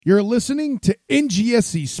You're listening to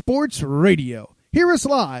NGSC Sports Radio. Hear us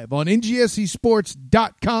live on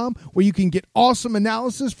ngscsports.com, where you can get awesome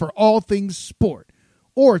analysis for all things sport.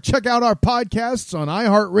 Or check out our podcasts on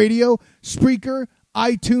iHeartRadio, Spreaker,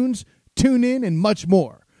 iTunes, TuneIn, and much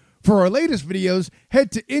more. For our latest videos,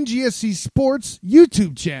 head to NGSC Sports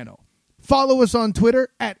YouTube channel. Follow us on Twitter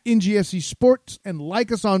at NGSC Sports and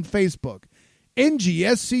like us on Facebook.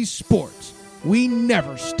 NGSC Sports. We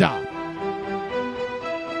never stop.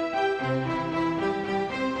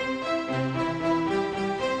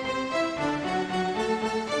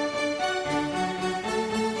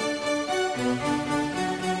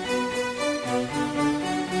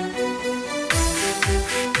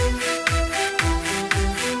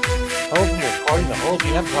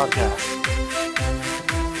 OGM podcast.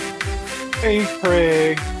 Hey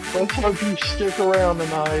Craig, let's hope you stick around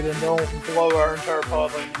tonight and don't blow our entire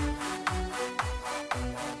pod.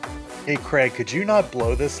 Hey Craig, could you not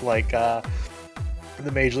blow this like the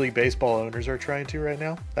Major League Baseball owners are trying to right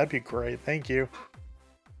now? That'd be great. Thank you.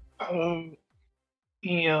 OMG.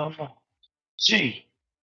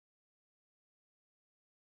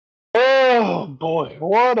 Oh boy,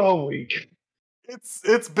 what a week.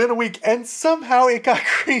 It's been a week, and somehow it got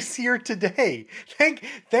crazier today. Thank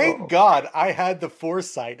God I had the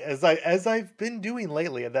foresight, as I've been doing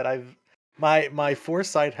lately, that my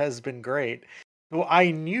foresight has been great. Well,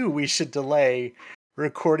 I knew we should delay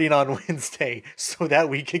recording on Wednesday so that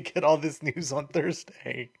we could get all this news on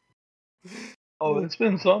Thursday. Oh, it's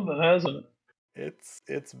been something, hasn't it?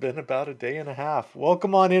 It's been about a day and a half.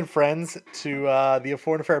 Welcome on in, friends, to the A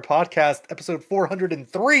Foreign Affair podcast, episode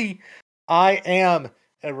 403. I am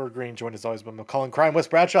Edward Green, joined as always by McCullen Crime, Wes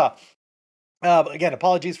Bradshaw. Again,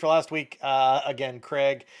 apologies for last week. Again,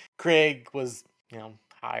 Craig was,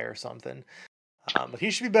 high or something. But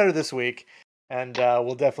he should be better this week. And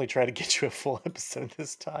we'll definitely try to get you a full episode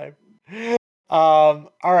this time. All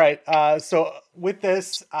right. So with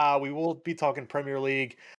this, we will be talking Premier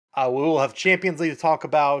League. We will have Champions League to talk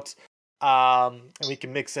about. And we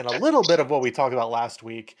can mix in a little bit of what we talked about last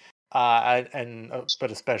week. But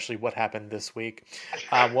especially what happened this week.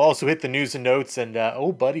 We'll also hit the news and notes, and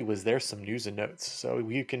oh, buddy, was there some news and notes? So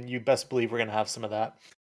you best believe we're gonna have some of that.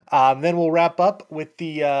 Then we'll wrap up with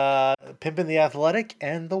the Pimpin' the Athletic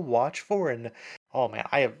and the Watch For. And oh man,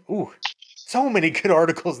 I have so many good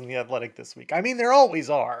articles in the Athletic this week. I mean, there always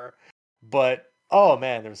are, but oh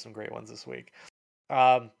man, there's some great ones this week.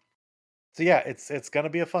 So yeah, it's going to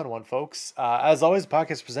be a fun one, folks. As always, the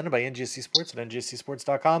podcast is presented by NGSC Sports at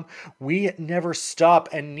ngscsports.com. We never stop,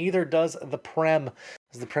 and neither does the Prem,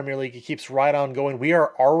 as the Premier League keeps right on going. We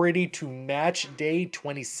are already to match day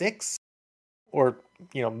 26, or,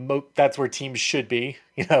 that's where teams should be,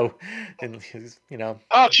 Not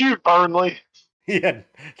you, Burnley. Yeah,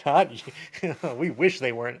 not we wish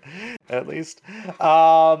they weren't, at least.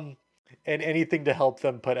 And anything to help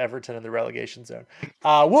them put Everton in the relegation zone.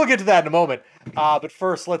 We'll get to that in a moment. But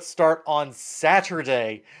first, let's start on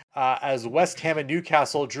Saturday as West Ham and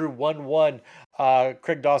Newcastle drew 1-1.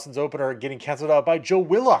 Craig Dawson's opener getting cancelled out by Joe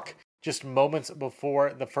Willock just moments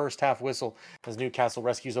before the first half whistle as Newcastle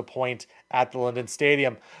rescues a point at the London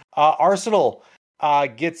Stadium. Arsenal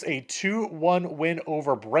gets a 2-1 win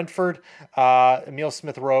over Brentford. Emile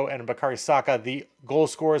Smith-Rowe and Bakary Saka, the goal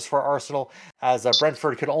scorers for Arsenal, as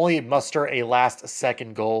Brentford could only muster a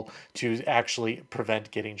last-second goal to actually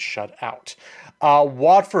prevent getting shut out.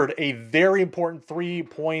 Watford, a very important 3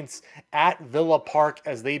 points at Villa Park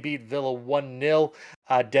as they beat Villa 1-0.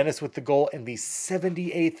 Dennis with the goal in the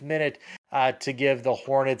 78th minute to give the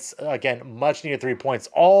Hornets, again, much-needed 3 points.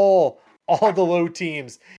 All the low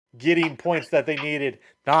teams getting points that they needed.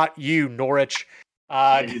 Not you, Norwich.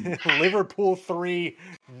 Liverpool 3,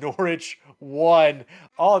 Norwich 1.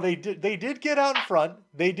 Oh, they did get out in front.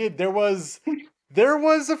 They did. There was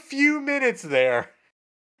a few minutes there.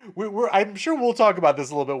 I'm sure we'll talk about this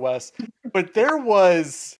a little bit, Wes. But there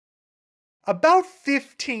was about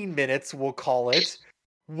 15 minutes, we'll call it,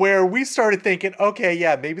 where we started thinking, okay,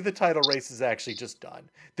 yeah, maybe the title race is actually just done.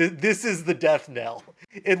 This is the death knell.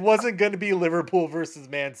 It wasn't going to be Liverpool versus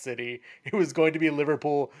Man City. It was going to be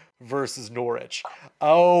Liverpool versus Norwich.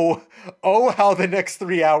 Oh, how the next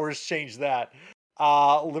 3 hours changed that.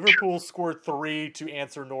 Liverpool scored 3 to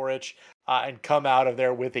answer Norwich and come out of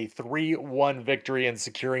there with a 3-1 victory and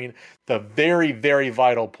securing the very, very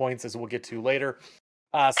vital points, as we'll get to later.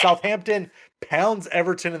 Southampton pounds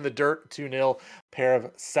Everton in the dirt 2-0. Pair of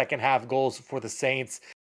second half goals for the Saints.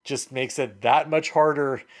 Just makes it that much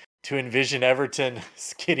harder to envision Everton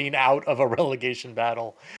getting out of a relegation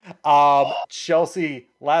battle. Chelsea,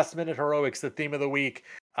 last minute heroics, the theme of the week,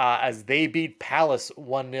 as they beat Palace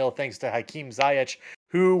 1-0 thanks to Hakeem Ziyech,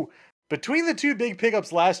 who, between the two big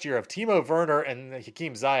pickups last year of Timo Werner and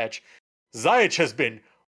Hakeem Ziyech, Ziyech has been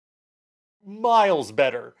miles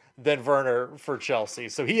better than Werner for Chelsea.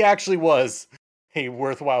 So he actually was a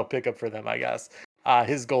worthwhile pickup for them, I guess.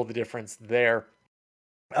 His goal, the difference there.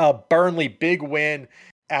 Burnley, big win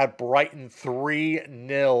at Brighton,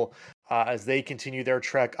 3-0 as they continue their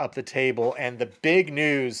trek up the table. And the big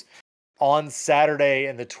news on Saturday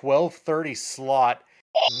in the 12:30 slot,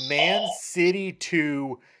 Man City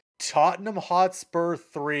 2, Tottenham Hotspur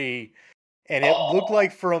 3. And it looked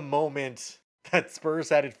like for a moment that Spurs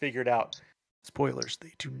had it figured out. Spoilers,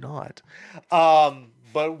 they do not.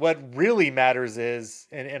 But what really matters is,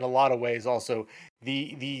 in a lot of ways, also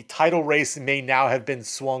the title race may now have been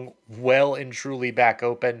swung well and truly back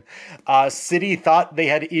open. City thought they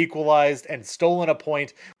had equalized and stolen a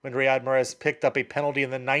point when Riyad Mahrez picked up a penalty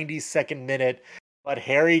in the 92nd minute. But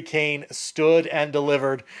Harry Kane stood and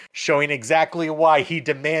delivered, showing exactly why he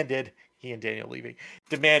and Daniel Levy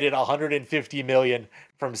demanded 150 million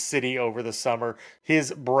from City over the summer.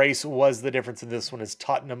 His brace was the difference in this one as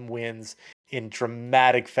Tottenham wins in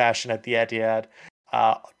dramatic fashion at the Etihad.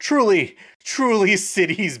 Truly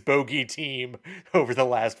City's bogey team over the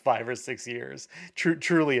last 5 or 6 years.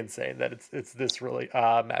 Truly insane that it's this really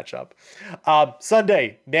matchup.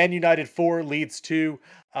 Sunday, Man United 4, Leeds 2.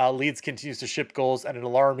 Leeds continues to ship goals at an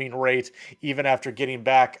alarming rate, even after getting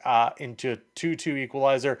back into a 2-2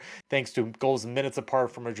 equalizer, thanks to goals minutes apart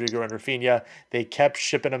from Rodrigo and Rafinha. They kept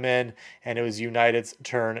shipping them in, and it was United's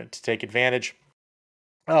turn to take advantage.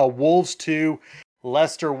 Wolves 2,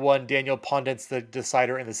 Leicester 1. Daniel Pundit's the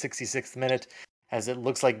decider in the 66th minute, as it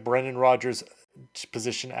looks like Brendan Rodgers'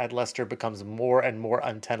 position at Leicester becomes more and more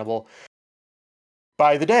untenable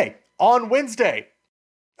by the day. On Wednesday,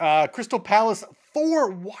 Crystal Palace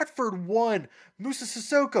 4, Watford 1. Musa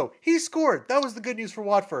Sissoko, he scored. That was the good news for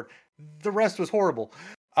Watford. The rest was horrible.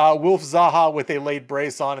 Wolf Zaha with a late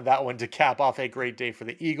brace on, and that one to cap off a great day for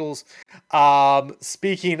the Eagles.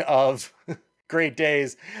 Speaking of great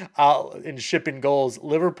days in shipping goals,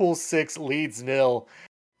 Liverpool 6, Leeds 0.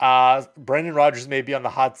 Brendan Rodgers may be on the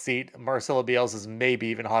hot seat. Marcelo Bielsa's maybe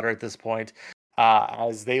even hotter at this point,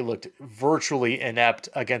 as they looked virtually inept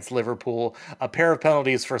against Liverpool. A pair of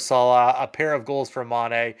penalties for Salah, a pair of goals for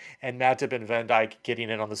Mane, and Matip and Van Dijk getting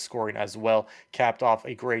in on the scoring as well. Capped off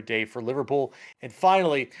a great day for Liverpool. And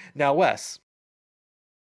finally, now Wes,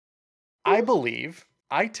 I believe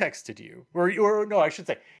I texted you, or no, I should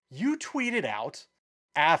say, you tweeted out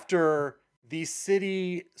after the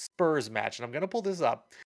City Spurs match, and I'm going to pull this up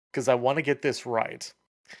because I want to get this right.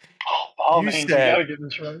 Oh, man, you gotta get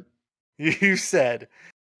this right. You said,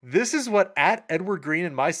 "This is what at Edward Green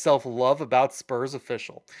and myself love about Spurs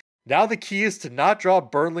official. Now the key is to not draw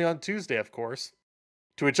Burnley on Tuesday, of course."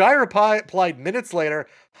 To which I replied minutes later,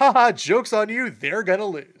 "Haha, joke's on you, they're gonna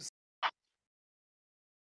lose."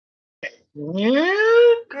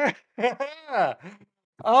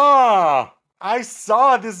 I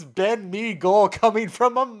saw this Ben Mee goal coming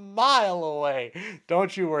from a mile away.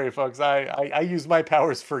 Don't you worry, folks. I use my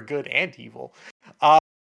powers for good and evil.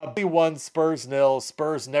 1, Spurs 0.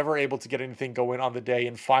 Spurs never able to get anything going on the day,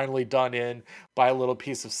 and finally done in by a little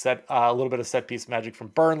bit of set piece magic from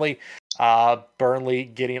Burnley. Burnley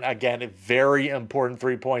getting again a very important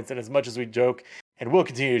 3 points. And as much as we joke, and we'll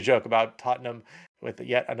continue to joke about Tottenham with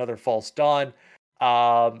yet another false dawn,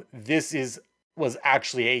 this was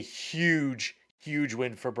actually a huge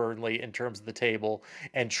win for Burnley in terms of the table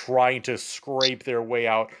and trying to scrape their way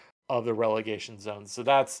out of the relegation zone. So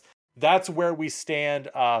that's where we stand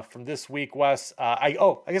from this week, Wes. I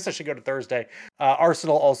guess I should go to Thursday.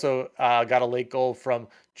 Arsenal also got a late goal from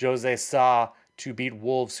Jose Sa to beat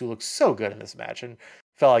Wolves, who looked so good in this match and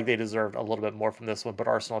felt like they deserved a little bit more from this one, but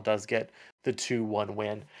Arsenal does get the 2-1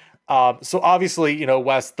 win. So obviously,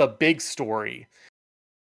 Wes, the big story,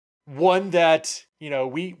 one that,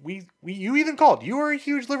 we you even called. You were a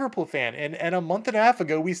huge Liverpool fan, and a month and a half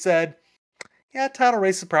ago we said, yeah, title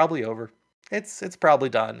race is probably over. It's probably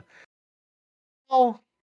done. Oh,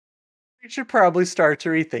 we should probably start to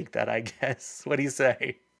rethink that, I guess. What do you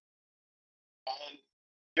say?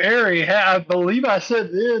 I believe I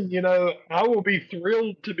said then, I will be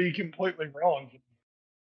thrilled to be completely wrong.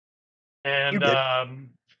 And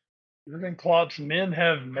Jurgen Klopp's men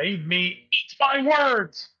have made me eat my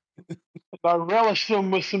words. I relish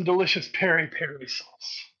them with some delicious peri peri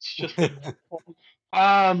sauce. It's just wonderful.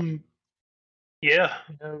 Yeah,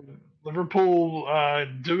 Liverpool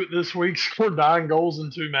do it this week. Scored 9 goals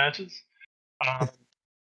in 2 matches.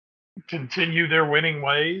 Continue their winning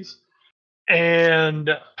ways, and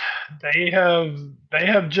they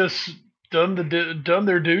have just done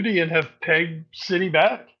their duty and have pegged City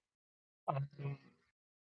back.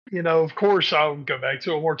 of course, I'll go back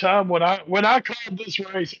to it one more time. When I called this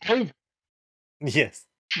race over, Yes.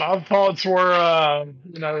 my thoughts were,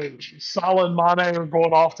 Salah and Mane are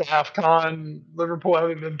going off to AFCON. Liverpool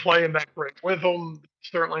haven't been playing that great with them.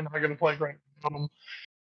 Certainly not going to play great with them.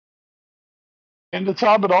 And to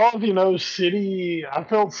top it off, City, I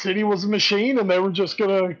felt City was a machine and they were just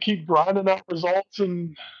going to keep grinding out results.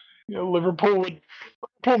 And, Liverpool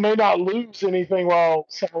may not lose anything while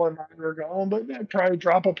Salah and Mane are gone, but they'd probably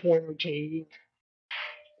drop a point or two.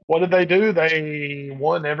 What did they do? They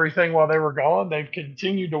won everything while they were gone. They've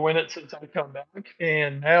continued to win it since I've come back.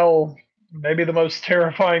 And now, maybe the most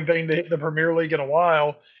terrifying thing to hit the Premier League in a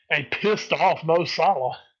while, a pissed off Mo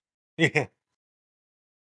Salah. Yeah.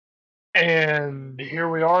 And here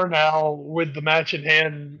we are now with the matches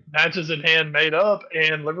in hand made up,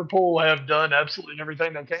 and Liverpool have done absolutely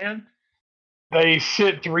everything they can. They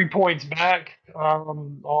sit 3 points back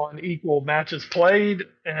on equal matches played,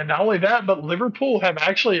 and not only that, but Liverpool have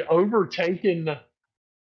actually overtaken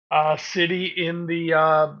City in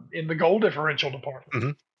the goal differential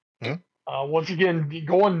department. Mm-hmm. Once again,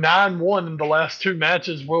 going 9-1 in the last two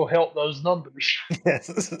matches will help those numbers.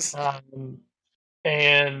 Yes.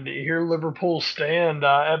 And here Liverpool stand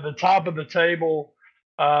at the top of the table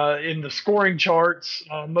in the scoring charts.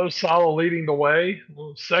 Mo Salah leading the way.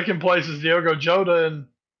 Well, second place is Diogo Jota, and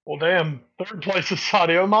third place is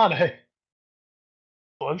Sadio Mane.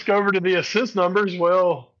 So let's go over to the assist numbers.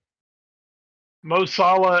 Well, Mo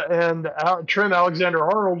Salah and Trent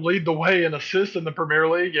Alexander-Arnold lead the way in assists in the Premier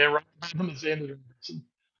League, and right behind them is Andy Robertson.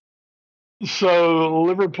 So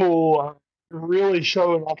Liverpool really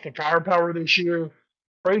showing off the firepower this year.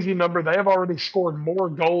 Crazy number. They have already scored more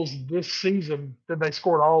goals this season than they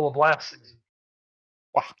scored all of last season.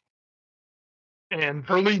 Wow. And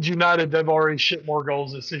for Leeds United, they've already shipped more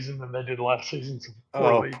goals this season than they did last season. So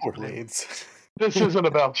poor Leeds. This isn't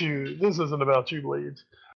about you. This isn't about you, Leeds.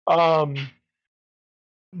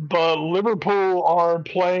 But Liverpool are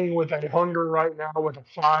playing with a hunger right now, with a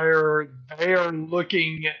fire. They are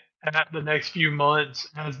looking at the next few months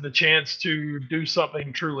as the chance to do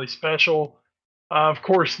something truly special. Of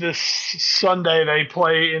course, this Sunday they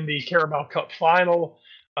play in the Carabao Cup final,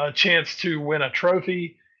 a chance to win a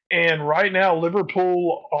trophy. And right now,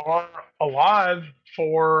 Liverpool are alive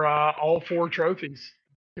for all four trophies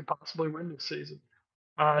they could possibly win this season.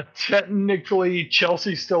 Technically,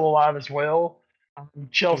 Chelsea's still alive as well.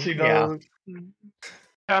 Chelsea, though,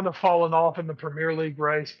 kind of fallen off in the Premier League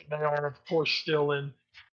race, but they are, of course, still in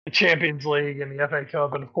the Champions League and the FA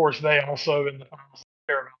Cup, and of course, they also in the finals of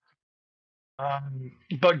the Carabao.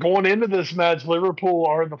 But going into this match, Liverpool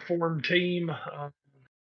are the form team,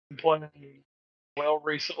 playing well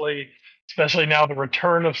recently, especially now the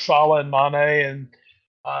return of Salah and Mane.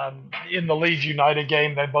 And in the Leeds United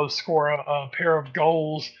game, they both score a pair of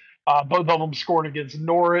goals. Both of them scored against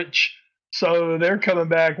Norwich. So they're coming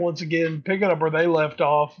back once again, picking up where they left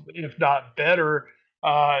off, if not better.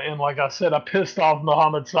 And like I said, a pissed off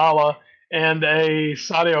Mohamed Salah and a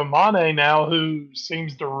Sadio Mane now who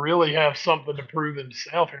seems to really have something to prove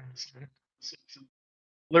himself here in the season.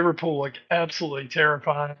 Liverpool look absolutely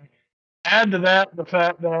terrifying. Add to that the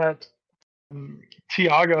fact that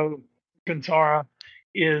Thiago Cantara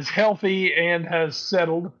is healthy and has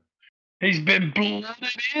settled. He's been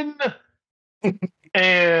blooded in.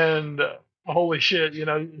 And holy shit,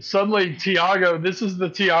 suddenly Thiago, this is the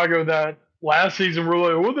Thiago that last season we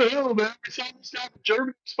were like, what the hell, man? We saw this guy from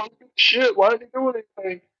Germany spoken shit. Why didn't he do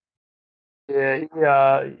anything?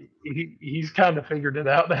 Yeah, he's kind of figured it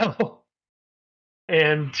out now.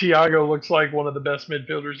 And Thiago looks like one of the best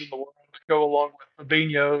midfielders in the world to go along with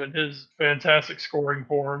Fabinho and his fantastic scoring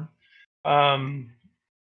form.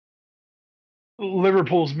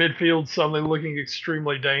 Liverpool's midfield suddenly looking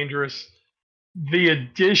extremely dangerous. The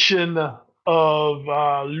addition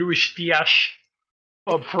of Luis Diaz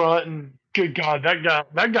up front, and good God,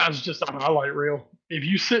 that guy's just a highlight reel. If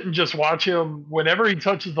you sit and just watch him, whenever he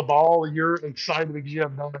touches the ball, you're excited because you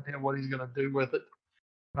have no idea what he's going to do with it.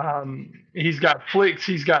 He's got flicks,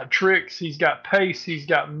 he's got tricks, he's got pace, he's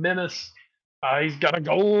got menace. He's got a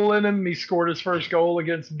goal in him. He scored his first goal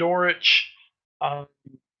against Norwich.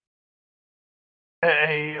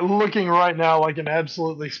 Looking right now like an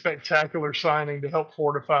absolutely spectacular signing to help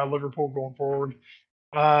fortify Liverpool going forward.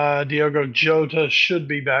 Diogo Jota should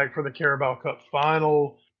be back for the Carabao Cup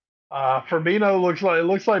final. Firmino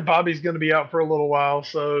looks like Bobby's going to be out for a little while,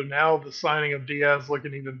 so now the signing of Diaz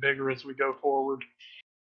looking even bigger as we go forward.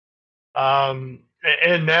 And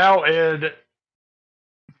now, Ed,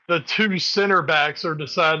 the two center backs are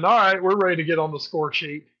deciding, all right, we're ready to get on the score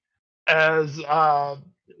sheet. As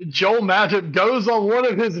Joel Matip goes on one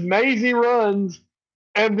of his mazy runs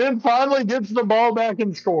and then finally gets the ball back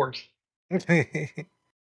and scores.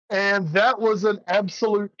 And that was an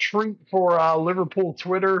absolute treat for Liverpool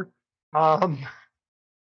Twitter. Um,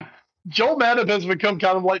 Joel Matip has become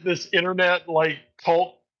kind of like this internet like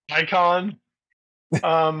cult icon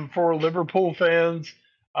for Liverpool fans.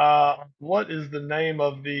 What is the name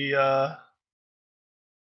of the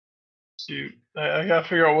shoot? I gotta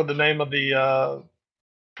figure out what the name of the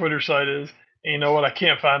Twitter site is. And you know what? I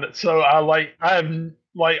can't find it. So I have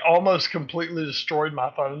like almost completely destroyed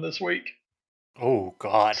my phone this week. Oh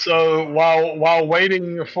God. So while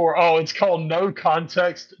waiting for it's called No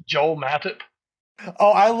Context Joel Matip.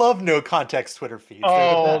 Oh, I love no context Twitter feeds. They're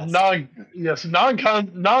the Oh, best.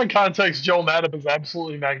 non-context Joel Matip is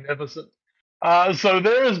absolutely magnificent. So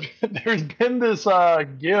there's been this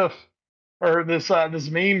GIF or this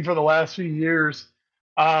meme for the last few years,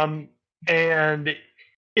 and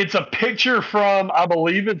it's a picture from I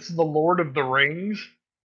believe it's the Lord of the Rings,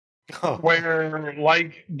 Oh. where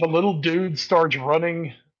like the little dude starts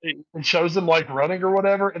running. It shows him like running or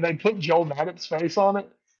whatever, and they put Joel Matip's face on it.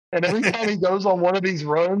 And every time he goes on one of these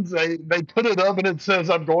runs, they put it up and it says,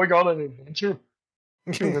 "I'm going on an adventure."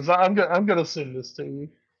 Because I'm gonna send this to you.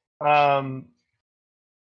 And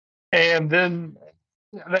then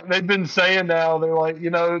they've been saying now they're like,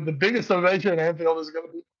 the biggest ovation at Anfield is going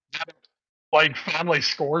to be like finally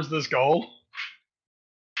scores this goal,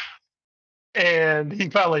 and he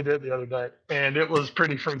finally did the other day, and it was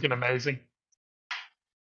pretty freaking amazing.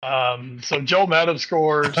 So Joel Matip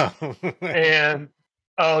scores, and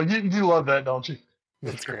you love that, don't you?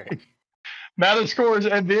 That's great. Matip scores,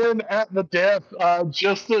 and then at the death,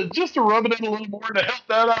 just to rub it in a little more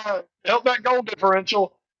to help that goal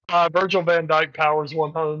differential, Virgil van Dijk powers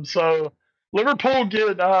one home. So Liverpool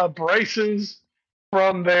get braces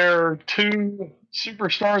from their two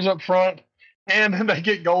superstars up front, and then they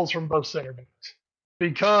get goals from both center backs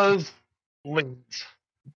because Leeds.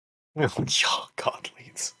 Oh God,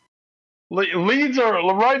 Leeds. Leeds are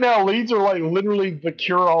right now. Leeds are like literally the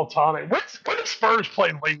cure-all tonic. When does Spurs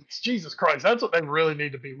play Leeds? Jesus Christ, that's what they really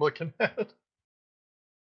need to be looking at.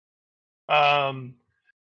 But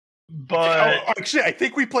Actually, I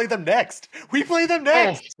think we play them next. We play them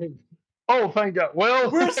next. Thank God. Well,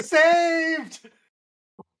 we're saved.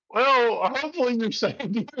 Well, hopefully you're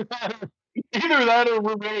saved. Either that, or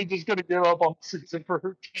we're really just going to give up on the season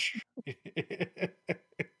for.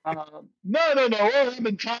 No. Well, I've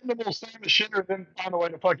been trying to we'll stand the shitter and then find a way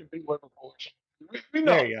to fucking beat Liverpool. We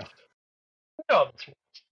know. There you go.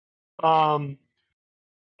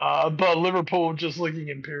 But Liverpool just looking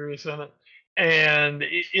imperious in it. And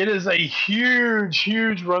it is a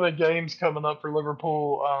huge run of games coming up for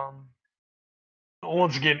Liverpool.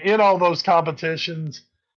 Once again, in all those competitions.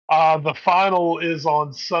 The final is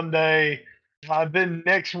on Sunday. Then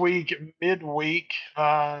next week, midweek,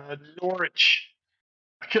 Norwich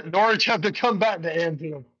have to come back to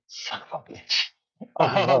Anfield. Son of a bitch.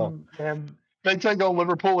 no. And they take on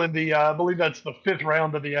Liverpool in the, I believe that's the 5th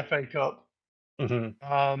round of the FA Cup.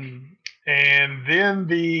 Mm-hmm. And then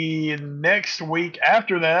the next week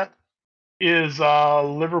after that is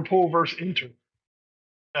Liverpool versus Inter.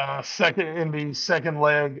 Second in the second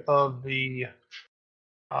leg of the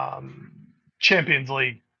Champions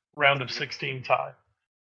League round of 16 tie.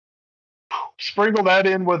 Sprinkle that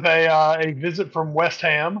in with a visit from West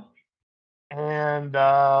Ham, and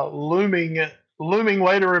looming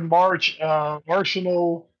later in March,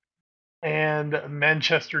 Arsenal and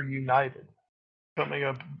Manchester United coming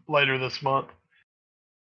up later this month.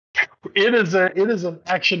 It is an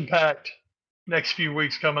action-packed next few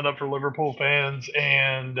weeks coming up for Liverpool fans,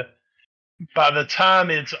 and by the time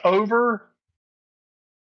it's over,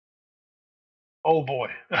 oh boy,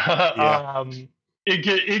 Yeah.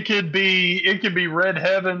 it could be red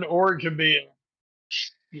heaven, or it could be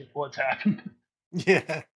what's happened.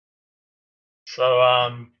 Yeah.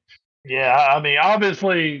 So yeah, I mean,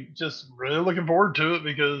 obviously, just really looking forward to it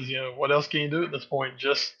because what else can you do at this point?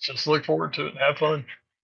 Just look forward to it and have fun.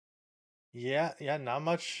 Yeah, not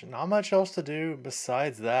much else to do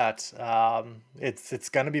besides that. It's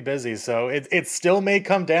gonna be busy, so it still may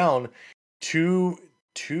come down to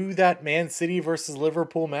that Man City versus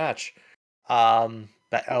Liverpool match,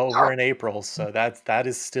 that over in April. So that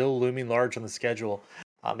is still looming large on the schedule.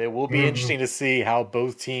 It will be interesting to see how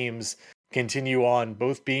both teams continue on,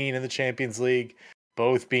 both being in the Champions League,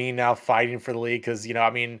 both being now fighting for the league. Because I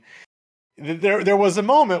mean, there was a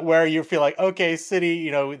moment where you feel like, okay, City,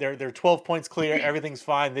 they're 12 points clear, everything's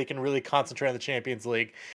fine, they can really concentrate on the Champions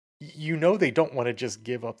League. They don't want to just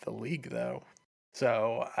give up the league though.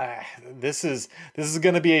 So this is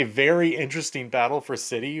going to be a very interesting battle for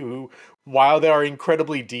City, who, while they are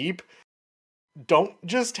incredibly deep, don't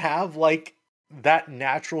just have like that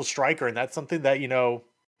natural striker. And that's something that,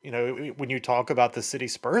 when you talk about the City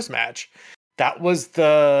Spurs match, that was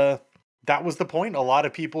the point a lot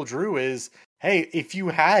of people drew is, hey, if you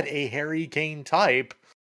had a Harry Kane type,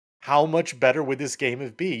 how much better would this game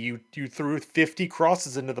have been? You threw 50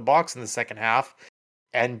 crosses into the box in the second half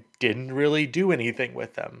and didn't really do anything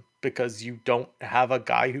with them because you don't have a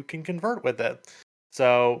guy who can convert with it.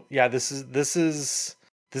 So yeah, this is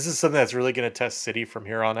something that's really going to test City from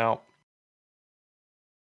here on out.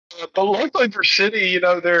 But luckily for City,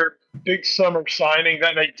 their big summer signing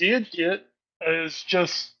that they did get is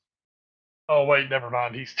just. Oh wait, never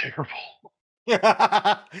mind. He's terrible.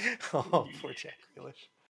 Oh, poor Jack Grealish.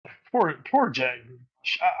 Poor Jack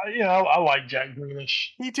Grealish. I like Jack Grealish.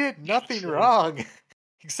 He did nothing wrong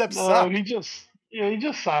except No, suck. he just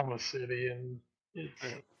signed with City, and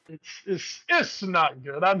it's not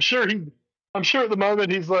good. I'm sure at the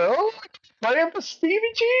moment he's like, oh, playing for Stevie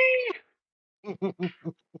G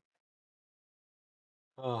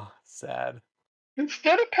Oh, sad.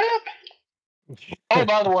 instead of Pep. Oh,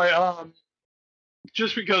 by the way,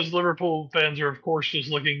 just because Liverpool fans are, of course, just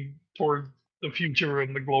looking toward the future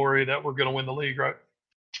and the glory that we're going to win the league, right?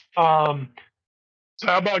 So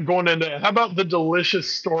how about the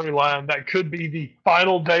delicious storyline that could be the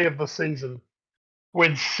final day of the season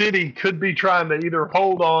when City could be trying to either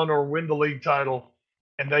hold on or win the league title,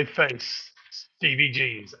 and they face Stevie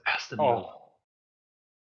G's Aston Villa.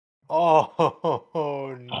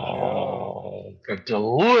 Oh no! Oh, the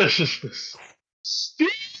deliciousness! Steve,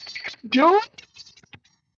 do it!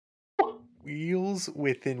 Wheels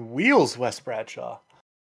within wheels, Wes Bradshaw.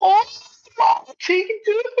 Oh, he can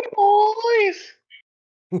do it, boys!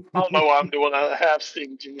 I don't know why I'm doing a half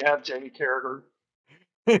Stevie G, half Jamie Carragher.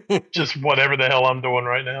 Just whatever the hell I'm doing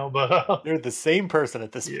right now, but They're the same person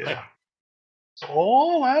at this point. yeah.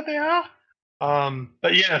 Oh, that they are.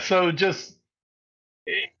 But yeah, so just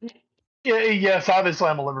yes, obviously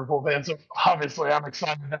I'm a Liverpool fan, so obviously I'm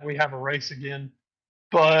excited that we have a race again.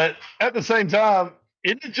 But at the same time,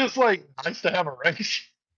 isn't it just like nice to have a race?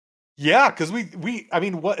 Yeah, because I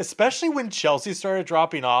mean, especially when Chelsea started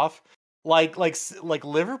dropping off, like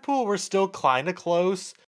Liverpool were still kind of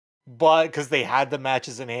close, but because they had the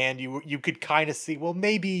matches in hand, you could kind of see, well,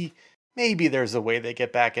 maybe there's a way they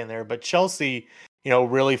get back in there. But Chelsea,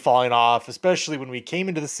 really falling off, especially when we came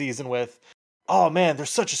into the season with, oh man,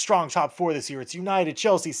 there's such a strong top four this year. It's United,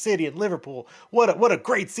 Chelsea, City, and Liverpool. What a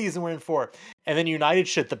great season we're in for. And then United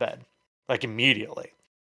shit the bed, like immediately.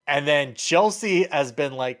 And then Chelsea has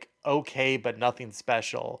been like okay, but nothing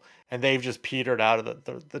special, and they've just petered out of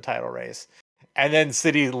the title race. And then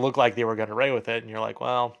City looked like they were going to race with it, and you're like,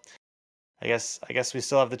 well, I guess we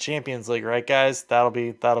still have the Champions League, right, guys? That'll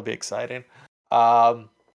be exciting. But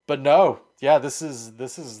no, yeah, this is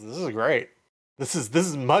great. This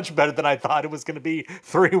is much better than I thought it was going to be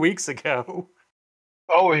 3 weeks ago.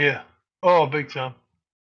 Oh yeah, oh big time,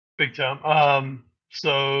 big time.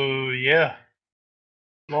 So yeah,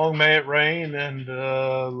 long may it rain, and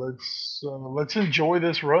let's enjoy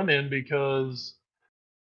this run in because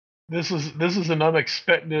this is an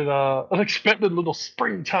unexpected little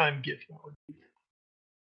springtime gift.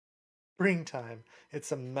 Springtime.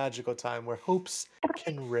 It's a magical time where hopes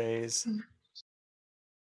can raise.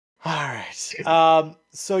 All right.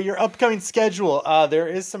 So your upcoming schedule. There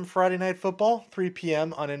is some Friday night football, 3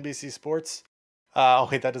 p.m. on NBC Sports. Oh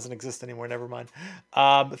wait, that doesn't exist anymore. Never mind.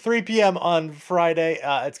 3 p.m. on Friday.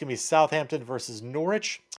 It's gonna be Southampton versus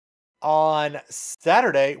Norwich. On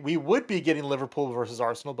Saturday, we would be getting Liverpool versus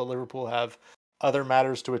Arsenal, but Liverpool have other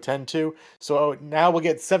matters to attend to. So now we'll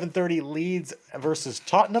get 7:30 Leeds versus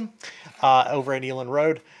Tottenham over at Elan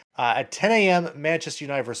Road. At 10 a.m., Manchester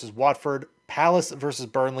United versus Watford, Palace versus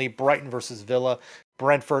Burnley, Brighton versus Villa,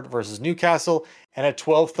 Brentford versus Newcastle, and at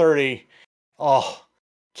 12:30, oh,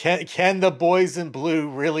 can the boys in blue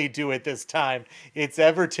really do it this time? It's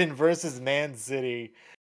Everton versus Man City.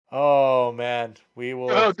 Oh man, we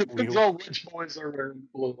will. It depends on which boys are wearing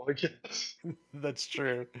blue, I guess. That's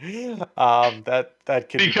true. That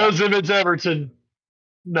could because if it's Everton,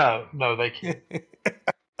 no, they can't.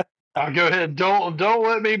 I'll go ahead. Don't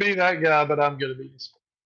let me be that guy, but I'm gonna be.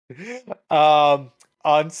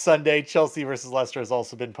 On Sunday, Chelsea versus Leicester has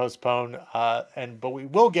also been postponed. But we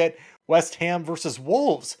will get West Ham versus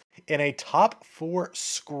Wolves in a top four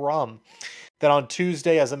scrum. Then on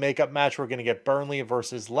Tuesday, as a makeup match, we're going to get Burnley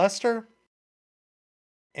versus Leicester.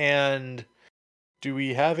 And do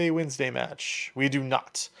we have a Wednesday match? We do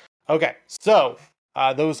not. Okay, so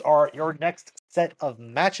those are your next set of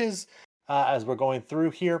matches as we're going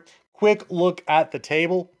through here. Quick look at the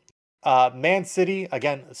table. Man City,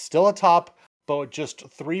 again, still atop, but just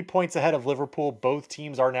 3 points ahead of Liverpool. Both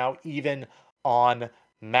teams are now even on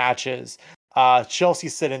matches. Chelsea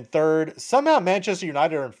sit in third. Somehow Manchester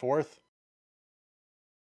United are in fourth.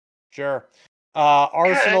 Sure.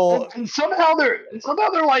 Arsenal. And somehow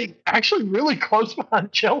they're like actually really close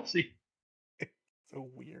behind Chelsea. So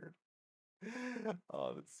weird.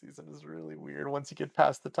 Oh, this season is really weird once you get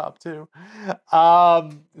past the top two.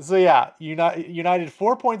 So yeah, United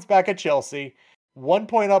 4 points back at Chelsea, 1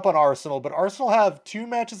 point up on Arsenal, but Arsenal have 2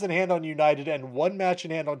 matches in hand on United and 1 match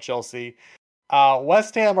in hand on Chelsea.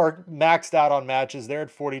 West Ham are maxed out on matches. They're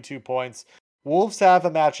at 42 points. Wolves have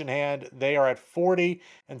a match in hand. They are at 40,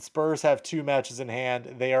 and Spurs have 2 matches in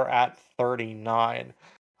hand. They are at 39.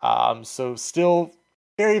 So still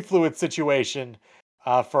very fluid situation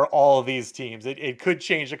for all of these teams. It could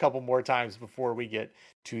change a couple more times before we get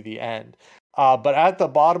to the end. But at the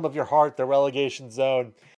bottom of your heart, the relegation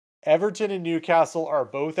zone, Everton and Newcastle are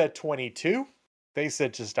both at 22. They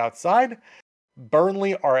sit just outside.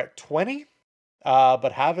 Burnley are at 20,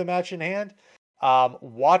 but have a match in hand.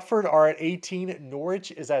 Watford are at 18.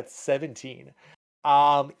 Norwich is at 17.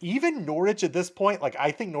 Even Norwich at this point, like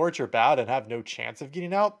I think Norwich are bad and have no chance of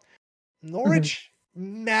getting out. Norwich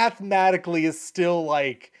mathematically is still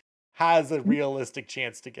like has a realistic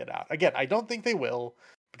chance to get out. Again, I don't think they will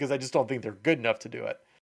because I just don't think they're good enough to do it.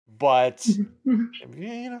 But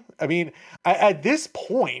I mean, at this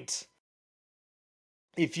point,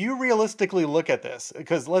 if you realistically look at this,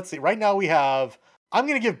 because let's see, right now I'm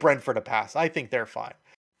going to give Brentford a pass. I think they're fine.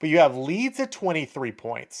 But you have Leeds at 23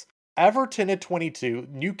 points, Everton at 22,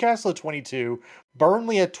 Newcastle at 22,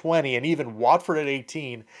 Burnley at 20, and even Watford at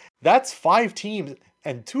 18. That's 5 teams,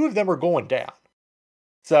 and 2 of them are going down.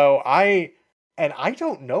 So I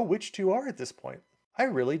don't know which 2 are at this point. I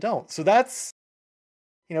really don't. So that's,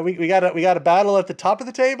 we got a battle at the top of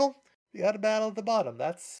the table. We got a battle at the bottom.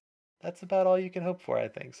 That's about all you can hope for, I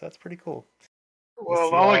think. So that's pretty cool.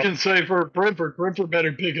 Well, all I can say for Brentford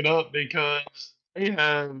better pick it up because they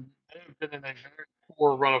have been in a very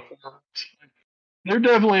poor run of form. They're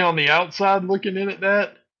definitely on the outside looking in at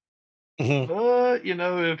that. But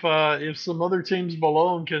if some other teams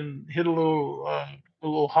below them can hit a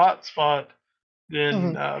little hot spot,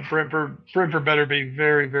 then Brentford better be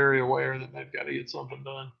very, very aware that they've got to get something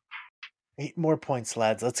done. 8 more points,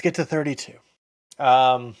 lads. Let's get to 32.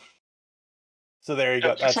 So there you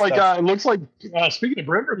go. It looks like speaking of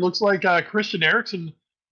Brentford, looks like Christian Eriksen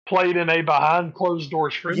played in a behind closed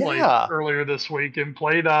doors friendly earlier this week and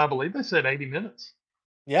played, I believe they said 80 minutes.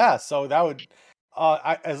 Yeah, so that would,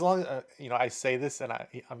 as long as I say this, and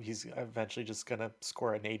he's eventually just gonna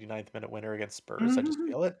score an 89th minute winner against Spurs. I just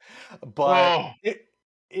feel it, but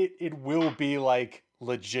it will be like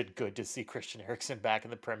legit good to see Christian Eriksen back in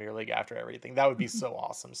the Premier League after everything. That would be so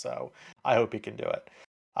awesome. So I hope he can do it.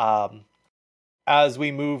 As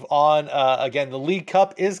we move on, again, the League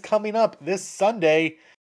Cup is coming up this Sunday.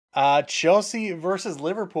 Chelsea versus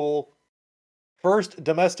Liverpool. First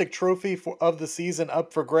domestic trophy of the season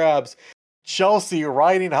up for grabs. Chelsea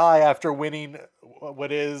riding high after winning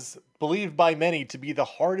what is believed by many to be the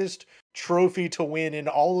hardest trophy to win in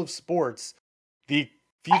all of sports, the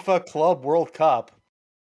FIFA Club World Cup.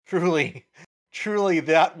 Truly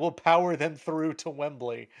that will power them through to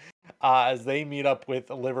Wembley as they meet up with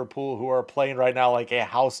Liverpool, who are playing right now like a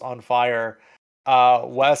house on fire.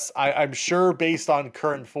 Wes, I'm sure based on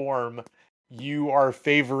current form, you are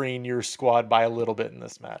favoring your squad by a little bit in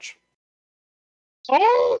this match.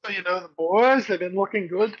 Oh, the boys, they've been looking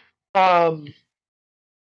good.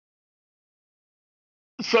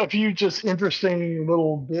 So a few just interesting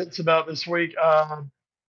little bits about this week.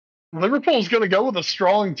 Liverpool's going to go with a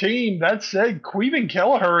strong team. That said, Queven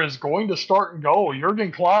Kelleher is going to start in goal.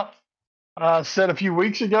 Jurgen Klopp said a few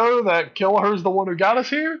weeks ago that Kelleher's the one who got us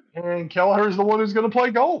here, and Kelleher's the one who's going to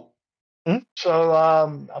play goal. Mm-hmm. So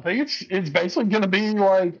I think it's basically going to be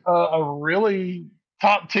like a really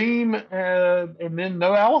top team, and then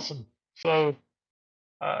no Allison. So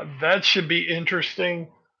that should be interesting.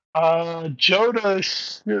 Jota,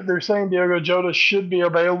 they're saying Diogo Jota should be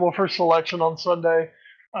available for selection on Sunday.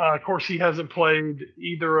 Of course, he hasn't played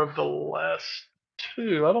either of the last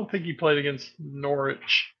 2. I don't think he played against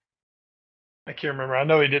Norwich. I can't remember. I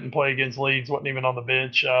know he didn't play against Leeds, wasn't even on the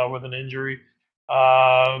bench with an injury.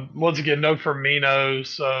 Once again, no Firmino,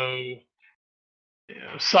 so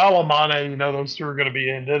Salah, Mane, those 2 are going to be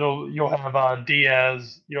in. You'll have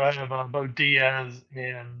Diaz, you'll have both Diaz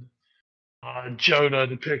and Jota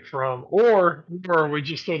to pick from, or we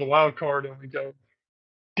just throw the wild card and we go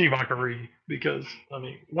Divock Origi, because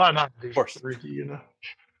why not Divock Origi?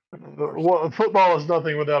 Football is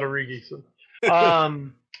nothing without Origi. So,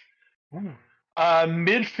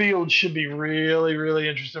 Midfield should be really, really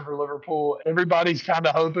interesting for Liverpool. Everybody's kind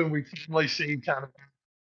of hoping we finally see kind of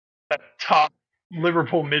that top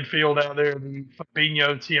Liverpool midfield out there, the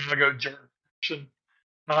Fabinho, Thiago generation.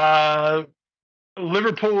 Uh,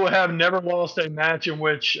 Liverpool have never lost a match in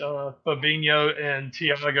which Fabinho and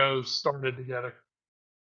Thiago started together.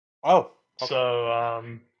 Oh, okay. So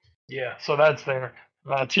yeah, so that's there.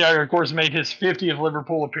 Thiago, of course, made his 50th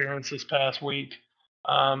Liverpool appearance this past week.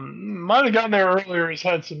 Might have gotten there earlier. He's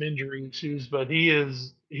had some injury issues, but he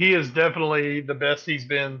is definitely the best he's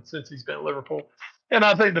been since he's been at Liverpool. And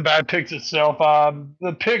I think the bad picks itself.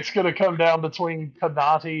 The pick's going to come down between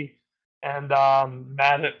Kanati and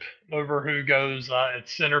Matip over who goes at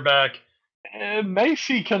center back. And may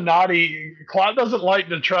see Kanati. Klopp doesn't like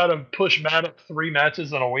to try to push Matip 3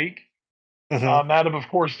 matches in a week. Mhm. Matip, of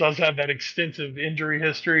course, does have that extensive injury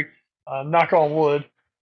history. Knock on wood,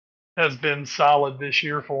 has been solid this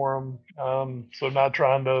year for him. So not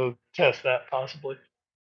trying to test that possibly.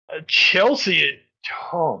 Chelsea,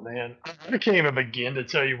 oh man, I can't even begin to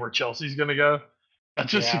tell you where Chelsea's going to go. I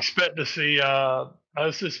just Yeah. expect to see. I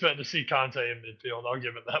just expect to see Conte in midfield. I'll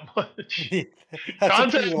give it that much. That's a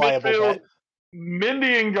Conte pretty in reliable midfield, bet.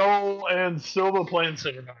 Mendy in goal, and Silva playing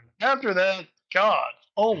center back. After that, God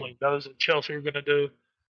only knows what Chelsea are going to do.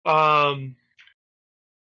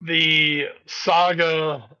 The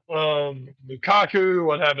saga, Lukaku,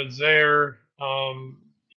 what happens there?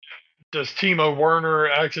 Does Timo Werner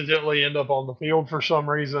accidentally end up on the field for some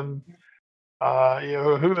reason?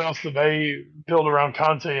 Who else do they build around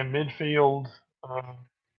Conte in midfield? I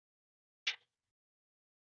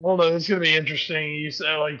don't know. It's going to be interesting. You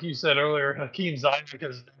said, like you said earlier, Hakeem Ziyech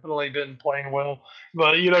has definitely been playing well,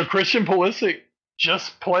 but Christian Pulisic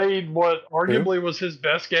just played what True. arguably was his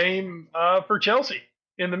best game for Chelsea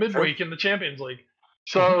in the True. midweek in the Champions League. Mhm.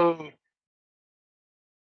 So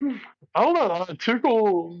I don't know.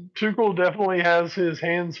 Tuchel definitely has his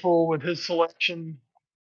hands full with his selection.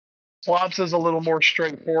 Klopp's is a little more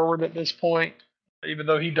straightforward at this point, even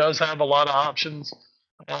though he does have a lot of options.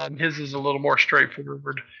 His is a little more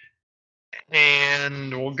straightforward,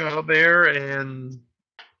 and we'll go out there and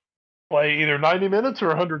play either 90 minutes or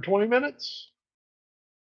 120 minutes.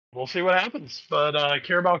 We'll see what happens. But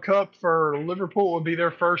Carabao Cup for Liverpool would be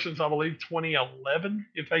their first since I believe 2011,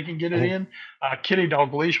 if they can get it Mhm. in. Kenny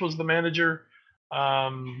Dalglish was the manager.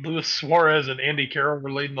 Luis Suarez and Andy Carroll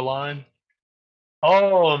were leading the line.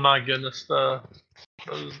 Oh my goodness,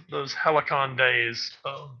 those Helicon days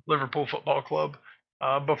of Liverpool Football Club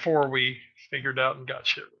before we figured out and got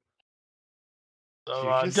shit. Did So you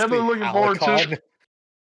just say definitely looking forward to it. Halicon?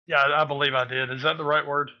 Yeah, I believe I did. Is that the right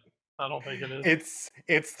word? I don't think it is.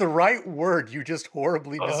 It's the right word. You just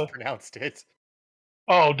horribly Uh, mispronounced it.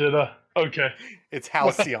 oh, did I? Okay. It's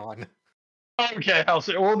Halcyon. Okay, I'll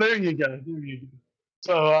say. Well, there you go. There you go.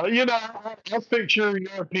 So I picture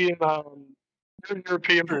European True.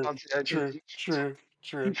 pronunciation. True. True. You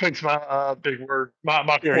True. fix my big word,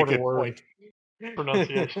 my Very corner good word point.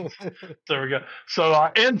 pronunciations. There we go. So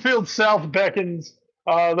Enfield South beckons.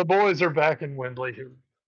 The boys are back in Wembley here.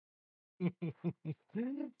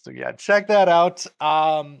 So yeah, check that out.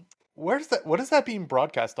 Where's that? What is that being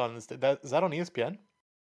broadcast on? Is that on ESPN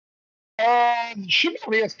Should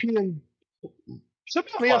be on ESPN. Should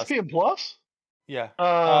be on Plus? ESPN Plus. Yeah.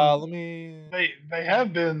 Um, Let me. they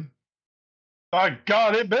have been. My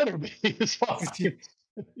God, it better be. As far as I can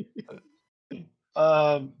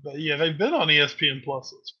but yeah, they've been on ESPN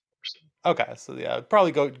Plus. Okay, so yeah,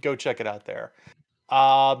 probably go check it out there.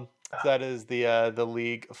 So that is the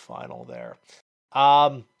league final there.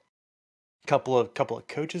 Um, couple of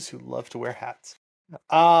coaches who love to wear hats.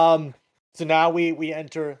 So now we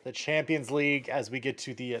enter the Champions League as we get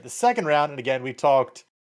to the second round, and again we talked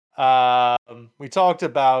about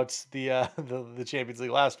the Champions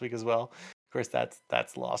League last week as well. Of course,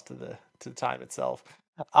 that's lost to the time itself.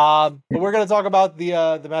 But we're going to talk about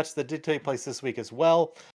the matches that did take place this week as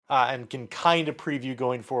well, and can kind of preview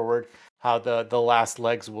going forward how the last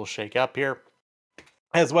legs will shake up here.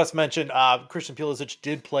 As Wes mentioned, Christian Pulisic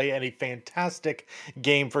did play in a fantastic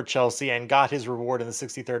game for Chelsea and got his reward in the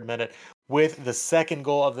 63rd minute with the second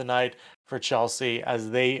goal of the night for Chelsea as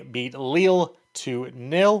they beat Lille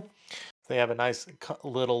 2-0. They have a nice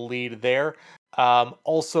little lead there.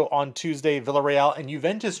 Also on Tuesday, Villarreal and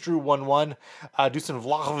Juventus drew 1-1. Dusan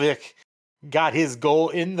Vlahovic got his goal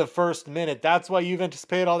in the first minute. That's why Juventus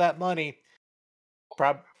paid all that money.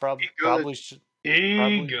 Good. Probably should. He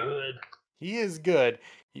Probably good. he is good.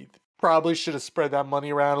 He probably should have spread that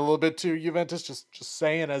money around a little bit to Juventus. Just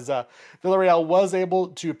saying, as Villarreal was able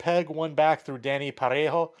to peg one back through Danny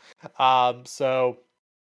Parejo. So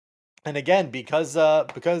And again, because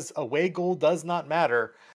away goal does not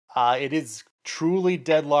matter, it is truly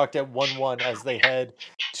deadlocked at 1-1 as they head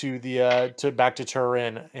to the to back to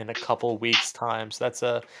Turin in a couple weeks time.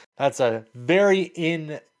 So that's a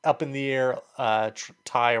very up in the air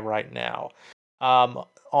tie right now.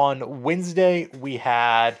 On Wednesday we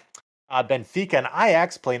had Benfica and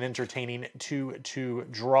Ajax play an entertaining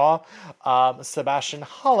 2-2 draw. Sebastian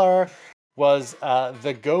Haller was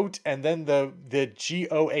the GOAT, and then the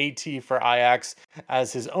GOAT for Ajax,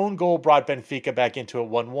 as his own goal brought Benfica back into a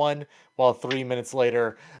 1-1, while 3 minutes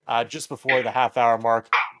later, just before the half-hour mark,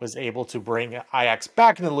 was able to bring Ajax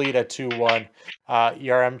back in the lead at 2-1.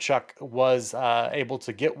 Yaremchuk was able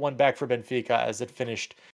to get one back for Benfica as it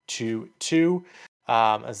finished 2-2.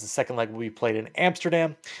 As the second leg will be played in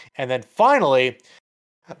Amsterdam. And then finally,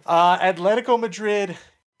 Atletico Madrid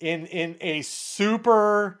in a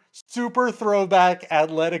super throwback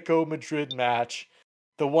Atletico Madrid match,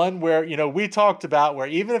 the one where we talked about where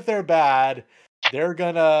even if they're bad, they're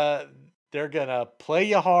gonna play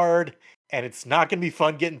you hard, and it's not gonna be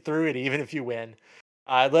fun getting through it even if you win.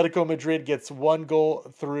 Atletico Madrid gets one goal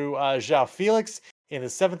through João Felix in the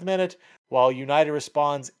 7th minute, while United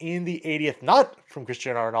responds in the 80th, not from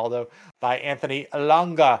Cristiano Ronaldo, by Anthony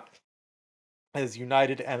Elanga, as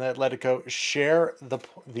United and Atletico share the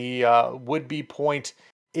would-be point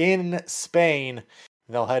in Spain.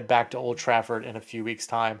 They'll head back to Old Trafford in a few weeks'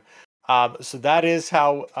 time. So that is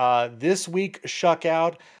how this week shook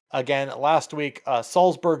out. Again, last week,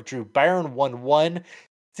 Salzburg drew Bayern 1-1.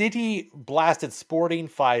 City blasted Sporting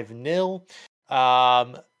 5-0.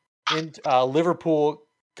 Liverpool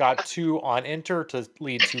got 2 on Inter to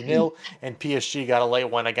lead 2-0, and PSG got a late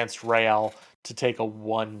one against Real to take a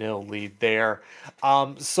 1-0 lead there.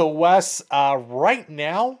 So Wes, right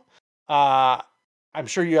now, I'm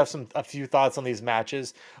sure you have a few thoughts on these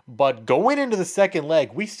matches, but going into the second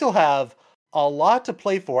leg, we still have a lot to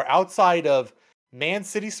play for outside of Man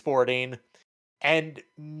City Sporting and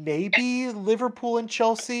maybe Liverpool and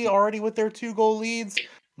Chelsea already with their 2-goal leads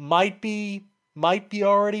might be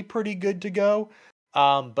already pretty good to go.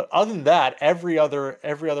 But other than that, every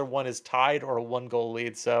other one is tied or a 1-goal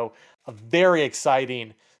lead. So a very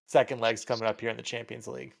exciting second legs coming up here in the Champions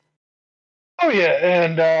League. Oh yeah,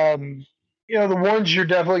 and the ones you're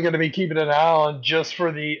definitely going to be keeping an eye on just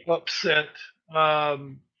for the upset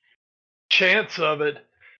um, chance of it.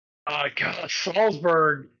 Gosh,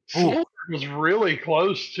 Salzburg was really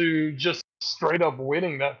close to just straight up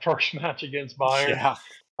winning that first match against Bayern. Yeah.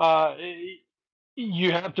 Uh,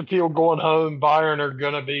 you have to feel going home, Bayern are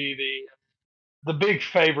going to be the big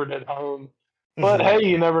favorite at home. But hey,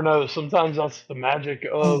 you never know. Sometimes that's the magic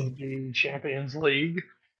of the Champions League.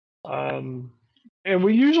 And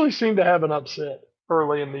we usually seem to have an upset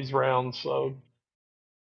early in these rounds, so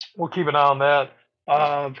we'll keep an eye on that.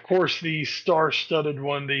 Of course, the star-studded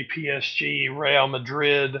one, the PSG Real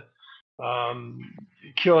Madrid, Kylian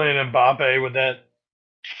Mbappe with that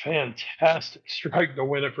fantastic strike to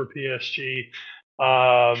win it for PSG.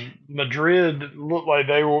 Madrid looked like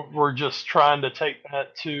they were just trying to take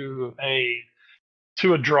that to a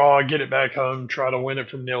draw, get it back home, try to win it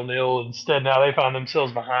from 0-0. Instead, now they find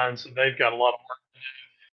themselves behind, so they've got a lot of work.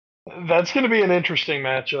 That's going to be an interesting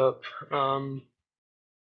matchup.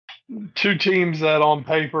 Two teams that on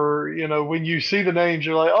paper, when you see the names,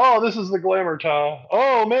 you're like, oh, this is the glamour tie.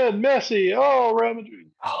 Oh, man, Messi. Oh, Real Madrid.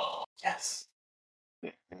 Oh, yes.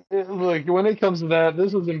 Look, when it comes to that,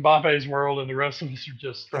 this is Mbappe's world, and the rest of us are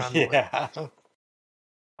just trying to win.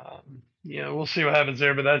 We'll see what happens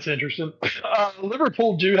there, but that's interesting.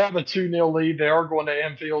 Liverpool do have a 2-0 lead. They are going to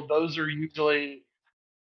Anfield. Those are usually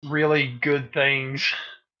really good things.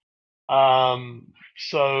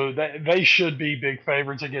 So they should be big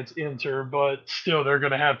favorites against Inter, but still they're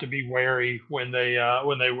going to have to be wary when they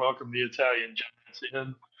welcome the Italian giants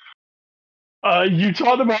in. You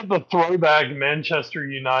talked about the throwback Manchester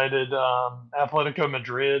United, Atletico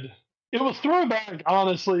Madrid. It was throwback,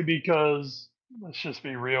 honestly, because let's just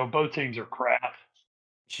be real, both teams are crap.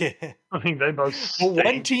 Yeah. I think they both stink.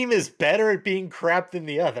 One team is better at being crap than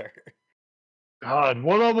the other. God,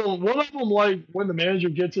 one of them, like when the manager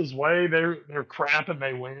gets his way, they're crap and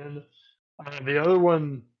they win. The other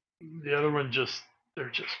one, they're just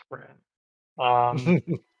crap.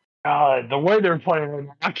 God, the way they're playing right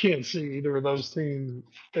now, I can't see either of those teams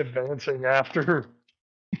advancing after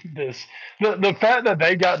this. The fact that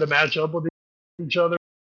they got to match up with each other,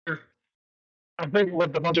 I think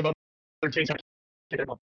with a bunch of other teams, damn,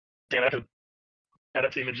 I could had a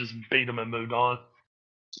team and just beat them and moved on.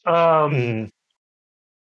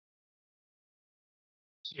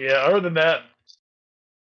 Yeah, other than that,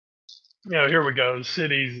 here we go.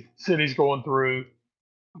 City's going through.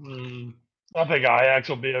 I think Ajax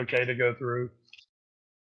will be okay to go through.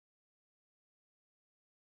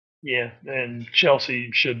 Yeah, and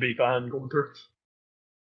Chelsea should be fine going through.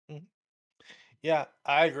 Yeah,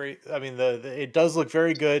 I agree. I mean, it does look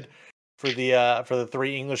very good for the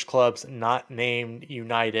three English clubs not named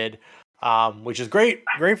United, which is great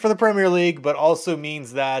for the Premier League, but also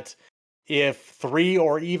means that if three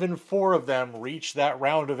or even four of them reach that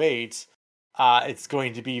round of eight, it's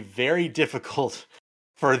going to be very difficult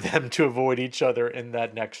for them to avoid each other in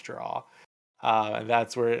that next draw. And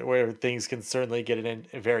that's where things can certainly get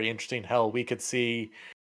a very interesting. Hell, you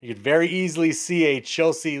could very easily see a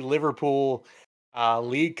Chelsea Liverpool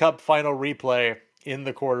League Cup final replay in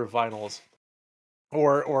the quarterfinals,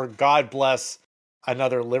 or God bless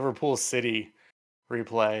another Liverpool City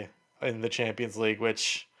replay in the Champions League.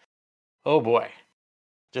 Which, oh boy,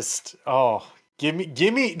 just give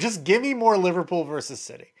me more Liverpool versus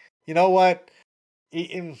City. You know what?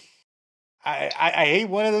 I hate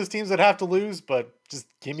one of those teams that have to lose, but just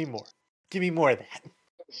give me more. Give me more of that.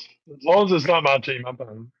 As long as it's not my team, I'm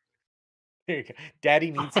fine. There you go.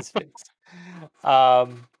 Daddy needs his fix.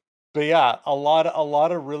 Um, but yeah, a lot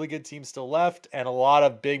of really good teams still left, and a lot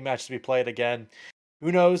of big matches to be played again.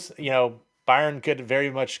 Who knows? Bayern could very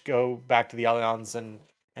much go back to the Allianz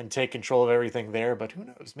and take control of everything there. But who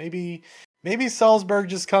knows? Maybe Salzburg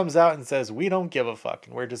just comes out and says we don't give a fuck,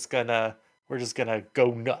 and we're just gonna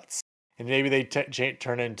go nuts, and maybe they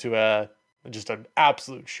turn into just an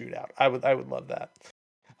absolute shootout. I would love that.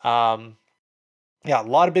 Um, yeah, a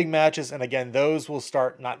lot of big matches. And again, those will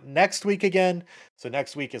start not next week again. So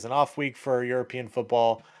next week is an off week for European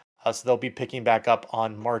football. So they'll be picking back up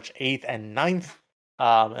on March 8th and 9th.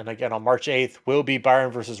 And again, on March 8th will be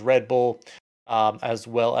Bayern versus Red Bull, as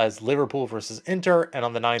well as Liverpool versus Inter. And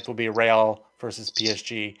on the 9th will be Real versus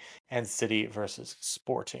PSG and City versus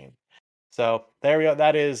Sporting. So there we go.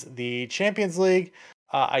 That is the Champions League.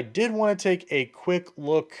 I did want to take a quick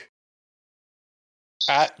look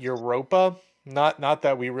at Europa. Not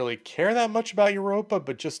that we really care that much about Europa,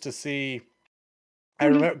 but just to see. I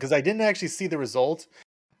remember because I didn't actually see the result.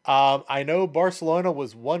 I know Barcelona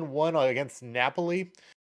was 1-1 against Napoli.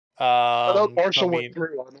 I know I Marshall went mean,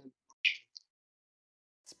 through.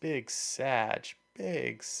 it's big Sag.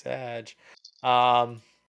 Um,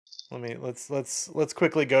 let's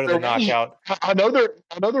quickly go to the There was, knockout. I know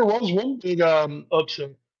there was one big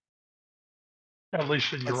upset, at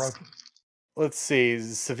least in Let's Europa. let's see.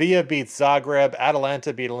 Sevilla beats Zagreb.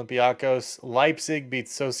 Atalanta beat Olympiacos. Leipzig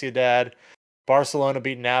beats Sociedad. Barcelona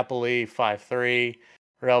beat Napoli 5-3.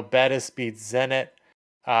 Real Betis beat Zenit.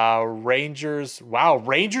 Rangers. Wow,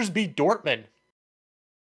 Rangers beat Dortmund.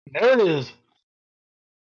 There it is.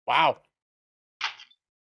 Wow.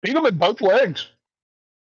 Beat them in both legs.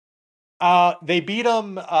 They beat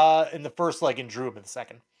them in the first leg and drew them in the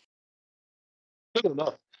second. Good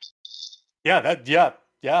enough. Yeah,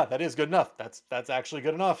 that is good enough. That's actually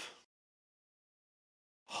good enough.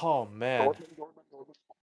 Oh man. Dortmund.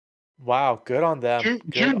 Wow, good on them. Good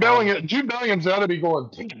Jude on Bellingham. Jude Bellingham's got to be going.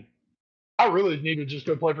 "Damn, I really need to just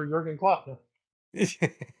go play for Jurgen Klopp now." I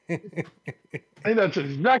think that's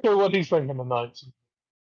exactly what he's thinking tonight.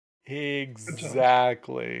 Good times.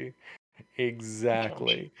 Exactly. Good times.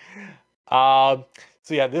 Exactly. So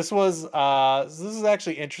yeah, this is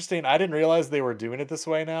actually interesting. I didn't realize they were doing it this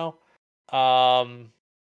way now. Wait a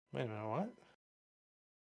minute, what?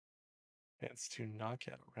 It's to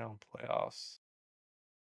knockout round playoffs.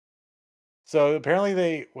 So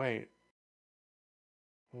apparently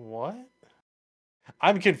what?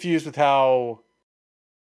 I'm confused with how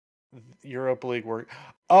Europa League work.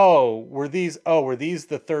 Were these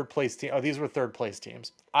the third place team? Oh, these were third place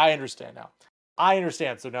teams. I understand now. I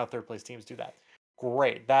understand. So now third place teams do that.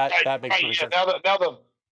 Great. That makes perfect Yeah. sense. Now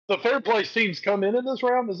the third place teams come in this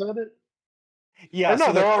round. Is that it? Yeah, Or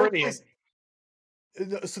no, they're already in.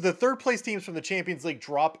 So the third place teams from the Champions League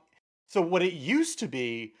drop. So what it used to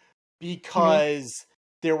be, Mhm. because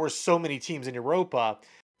there were so many teams in Europa,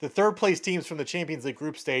 the third place teams from the Champions League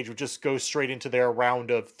group stage would just go straight into their round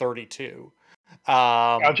of 32,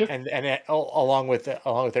 Gotcha. along with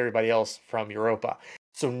everybody else from Europa.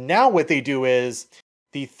 So now what they do is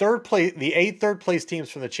the eight third place teams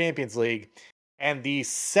from the Champions League and the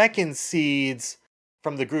second seeds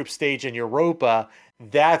from the group stage in Europa,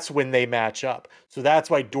 that's when they match up. So that's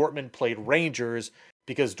why Dortmund played Rangers,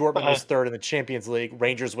 because Dortmund Uh, was third in the Champions League.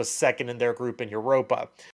 Rangers was second in their group in Europa.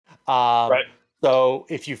 Um, right. so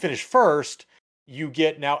if you finish first, you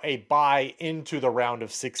get now a bye into the round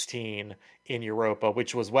of 16 in Europa,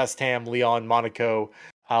 which was West Ham, Lyon, Monaco,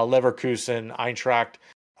 Leverkusen, Eintracht,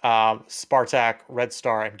 Spartak, Red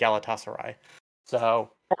Star, and Galatasaray. So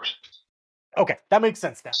Of course. Okay, that makes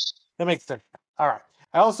sense now. That makes sense. All right.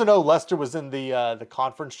 I also know Leicester was in the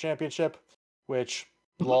conference championship, which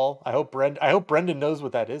lol. I hope Brendan knows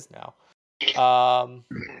what that is now.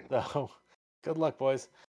 So good luck, boys.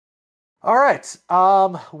 All right.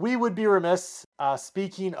 We would be remiss.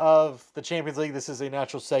 Speaking of the Champions League, this is a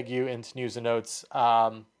natural segue into news and notes.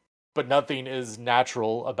 But nothing is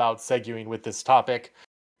natural about seguing with this topic.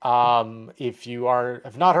 If you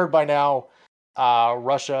have not heard by now,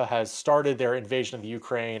 Russia has started their invasion of the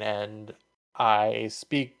Ukraine, and I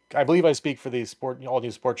believe I speak for the All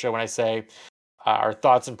News Sports Show when I say our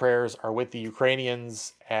thoughts and prayers are with the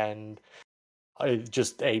Ukrainians, and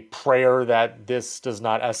just a prayer that this does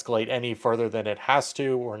not escalate any further than it has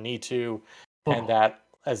to or need to, and that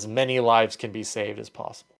as many lives can be saved as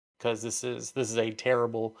possible, because this is a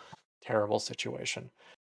terrible, terrible situation.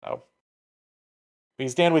 So we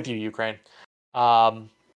stand with you, Ukraine.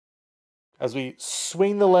 As we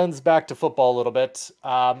swing the lens back to football a little bit,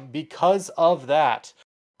 because of that,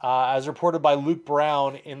 as reported by Luke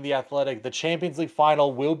Brown in The Athletic, the Champions League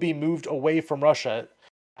final will be moved away from Russia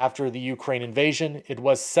after the Ukraine invasion. It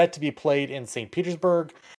was set to be played in St.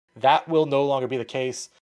 Petersburg. That will no longer be the case.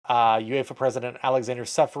 UEFA President Alexander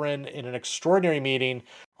Seferin, in an extraordinary meeting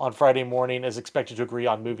on Friday morning, is expected to agree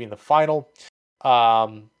on moving the final.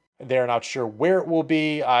 They're not sure where it will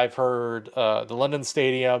be. I've heard the London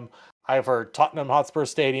Stadium. I've heard Tottenham Hotspur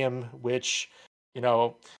Stadium, which,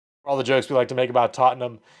 for all the jokes we like to make about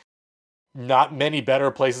Tottenham, not many better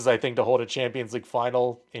places, I think, to hold a Champions League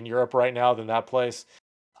final in Europe right now than that place.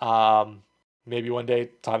 Maybe one day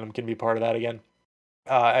Tottenham can be part of that again,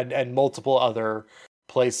 and multiple other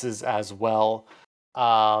places as well.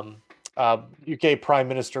 UK Prime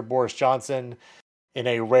Minister Boris Johnson, in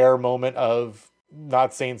a rare moment of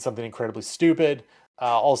not saying something incredibly stupid,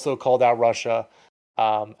 also called out Russia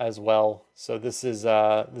as well. So this is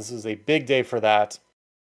a big day for that,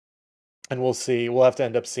 and we'll see. We'll have to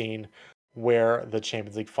end up seeing where the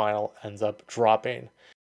Champions League final ends up dropping.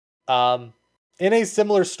 In a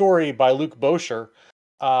similar story by Luke Boscher,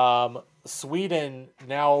 Sweden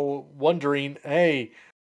now wondering, hey,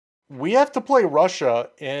 we have to play Russia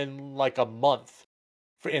in like a month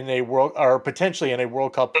in a potentially in a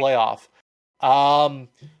World Cup playoff. I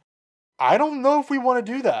don't know if we want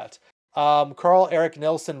to do that. Carl Erik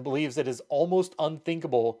Nelson believes it is almost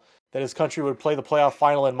unthinkable that his country would play the playoff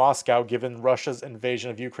final in Moscow given Russia's invasion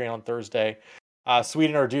of Ukraine on Thursday.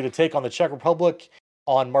 Sweden are due to take on the Czech Republic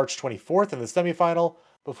on March 24th in the semifinal,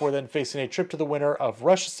 before then facing a trip to the winner of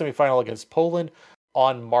Russia's semifinal against Poland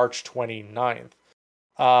on March 29th.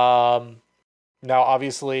 Now,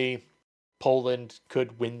 obviously, Poland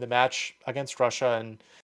could win the match against Russia, and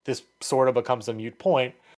this sort of becomes a moot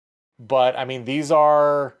point. But, I mean, these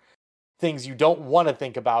are things you don't want to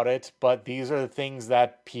think about it, but these are the things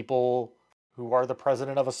that people who are the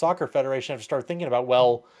president of a soccer federation have to start thinking about.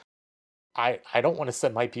 Well, I don't want to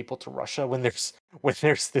send my people to Russia when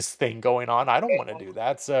there's this thing going on. I don't want to do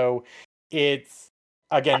that. So it's,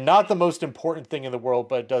 again, not the most important thing in the world,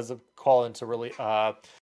 but it does call into really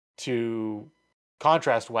to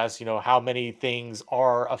contrast, Wes, how many things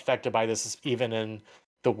are affected by this, even in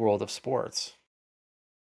the world of sports.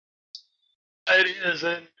 It is,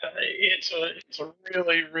 and it's a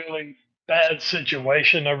really, really bad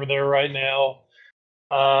situation over there right now.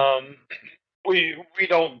 We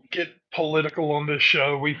don't get political on this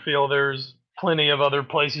show. We feel there's plenty of other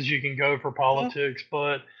places you can go for politics,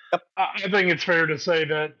 but Yep. I think it's fair to say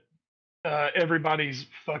that everybody's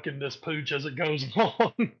fucking this pooch as it goes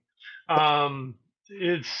along.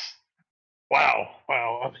 It's wow.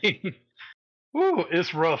 I mean, whew,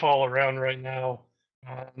 it's rough all around right now.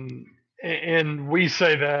 And we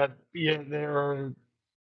say that, yeah, there are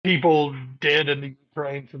people dead in the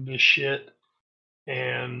Ukraine from this shit.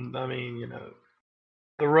 And I mean,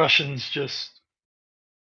 the Russians just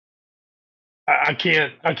I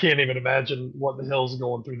can't even imagine what the hell's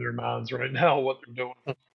going through their minds right now, what they're doing.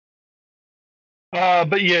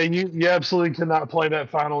 But yeah, you absolutely cannot play that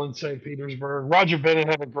final in St. Petersburg. Roger Bennett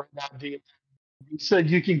had a great idea. He said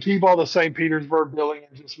you can keep all the St. Petersburg building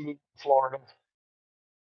and just move to Florida.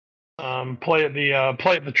 Play at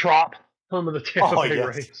the Trop, home of the Tampa Bay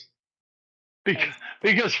Rays.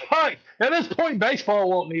 Because fuck, at this point, baseball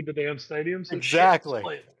won't need the damn stadium. So Exactly.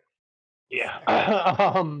 Shit, yeah.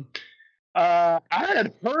 I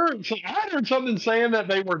had heard something saying that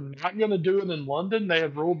they were not going to do it in London. They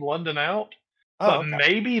had ruled London out, but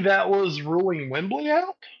maybe that was ruling Wembley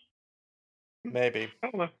out. Maybe. I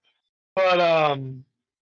don't know. But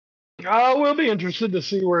I will be interested to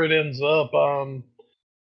see where it ends up.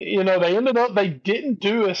 They didn't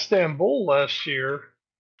do Istanbul last year.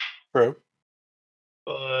 True.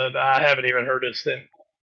 but I haven't even heard his thing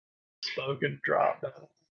spoken drop.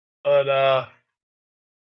 But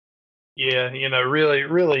yeah, really,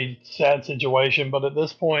 really sad situation. But at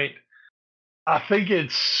this point, I think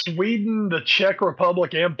it's Sweden, the Czech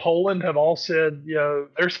Republic, and Poland have all said,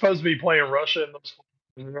 they're supposed to be playing Russia in those.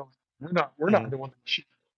 We're not Mhm. doing that shit.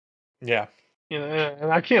 Yeah.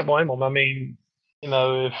 And I can't blame them. I mean,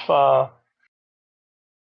 if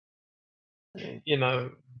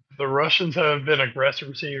the Russians have been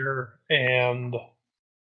aggressors here, and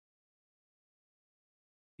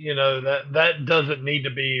that doesn't need to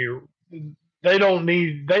be. They don't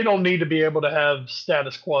need to be able to have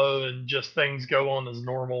status quo and just things go on as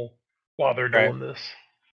normal while they're Right. doing this.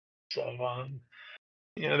 So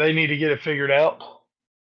they need to get it figured out,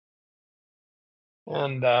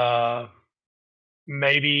 and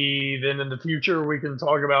maybe then in the future we can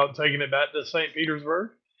talk about taking it back to St.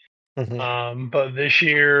 Petersburg. Mhm. But this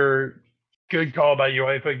year, good call by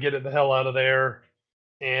UEFA. Get it the hell out of there,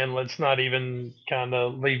 and let's not even kind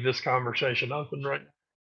of leave this conversation open right now.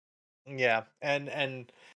 Yeah.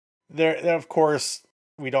 And there of course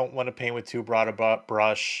we don't want to paint with too broad a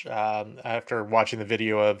brush. After watching the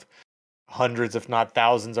video of hundreds, if not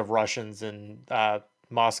thousands, of Russians in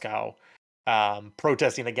Moscow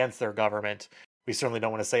protesting against their government, we certainly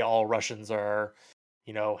don't want to say all Russians are,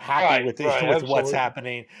 happy Right, with right, with what's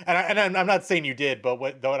absolutely. happening. I'm not saying you did, but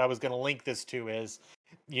what I was going to link this to is,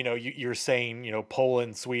 you're saying,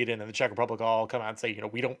 Poland, Sweden, and the Czech Republic all come out and say,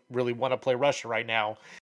 we don't really want to play Russia right now.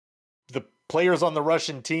 The players on the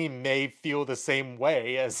Russian team may feel the same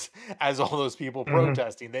way as all those people Hmm.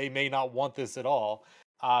 protesting. They may not want this at all,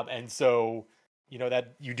 and so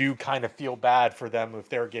that you do kind of feel bad for them if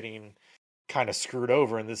they're getting kind of screwed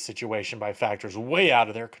over in this situation by factors way out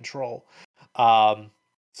of their control. Um,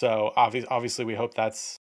 so obviously, we hope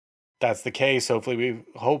that's the case. Hopefully, we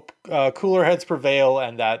hope cooler heads prevail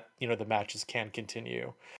and that the matches can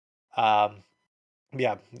continue. Um,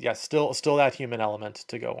 yeah, still that human element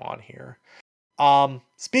to go on here.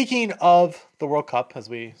 Speaking of the World Cup, as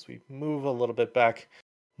we move a little bit back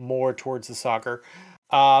more towards the soccer,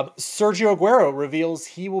 Sergio Aguero reveals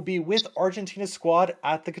he will be with Argentina's squad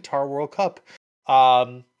at the Qatar World Cup.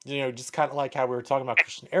 Just kind of like how we were talking about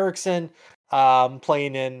Christian Eriksen,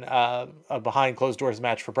 playing in a behind closed doors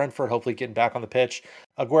match for Brentford, hopefully getting back on the pitch.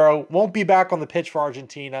 Aguero won't be back on the pitch for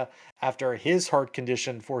Argentina after his heart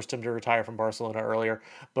condition forced him to retire from Barcelona earlier,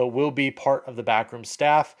 but will be part of the backroom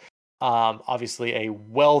staff. Obviously, a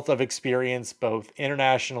wealth of experience both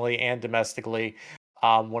internationally and domestically.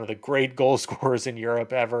 One of the great goal scorers in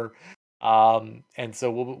Europe ever. And so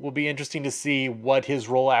will be interesting to see what his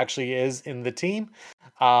role actually is in the team.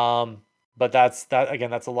 But that again,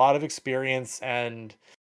 that's a lot of experience, and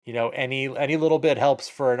any little bit helps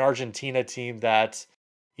for an Argentina team that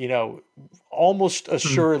you know almost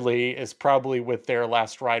assuredly is probably with their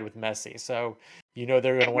last ride with Messi. So they're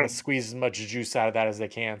going to want to squeeze as much juice out of that as they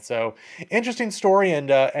can. So interesting story,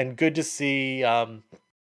 and good to see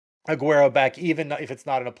Aguero back, even if it's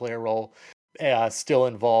not in a player role, still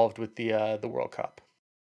involved with the World Cup.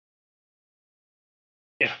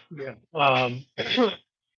 Yeah, yeah.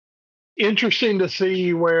 Interesting to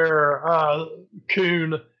see where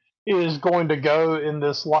Kuhn is going to go in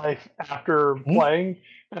this life after playing.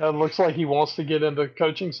 Looks like he wants to get into the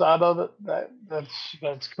coaching side of it.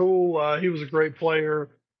 That's cool. He was a great player.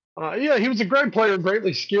 Yeah, he was a great player,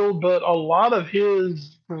 greatly skilled, but a lot of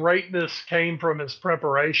his greatness came from his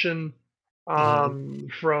preparation, Mm-hmm.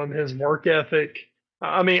 from his work ethic.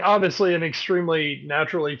 I mean, obviously, an extremely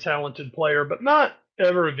naturally talented player, but not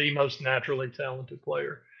ever the most naturally talented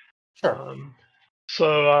player. Sure. Um,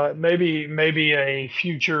 so maybe a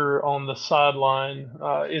future on the sideline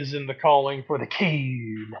is in the calling for the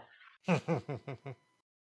Cube.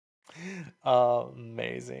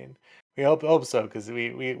 Amazing. We hope so, because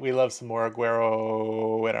we love some more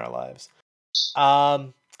Aguero in our lives.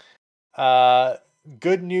 Um, uh,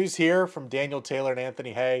 Good news here from Daniel Taylor and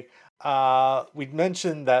Anthony Hay. We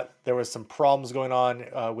mentioned that there was some problems going on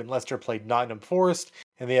when Leicester played Nottingham Forest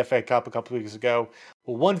in the FA Cup a couple weeks ago.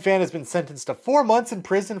 Well, one fan has been sentenced to 4 months in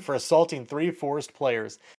prison for assaulting 3 Forest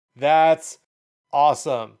players. That's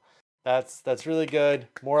awesome. That's really good.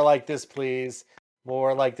 More like this, please.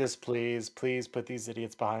 More like this, please. Please put these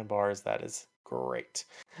idiots behind bars. That is great.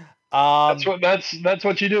 That's Um, what that's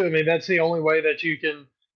what you do. I mean, that's the only way that you can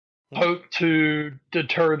hmm, hope to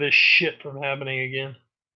deter this shit from happening again.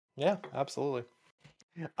 yeah, absolutely.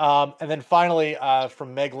 And then finally,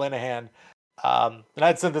 from Meg Linehan, and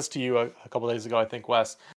I'd sent this to you a couple days ago, I think,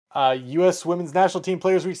 Wes. U.S. women's national team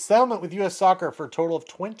players reached settlement with U.S. Soccer for a total of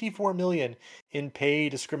 $24 million in pay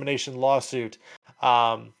discrimination lawsuit.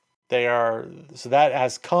 Um, So that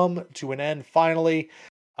has come to an end finally.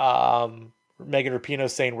 Megan Rapinoe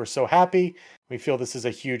saying we're so happy. We feel this is a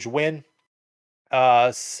huge win.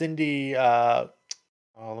 Cindy, let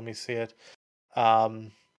me see it.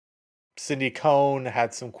 Cindy Cohn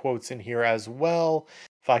had some quotes in here as well.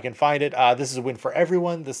 If I can find it, this is a win for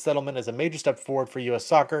everyone. This settlement is a major step forward for U.S.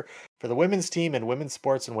 soccer, for the women's team, and women's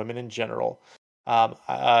sports and women in general.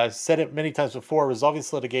 I said it many times before. Resolving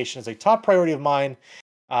this litigation is a top priority of mine.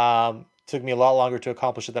 Took me a lot longer to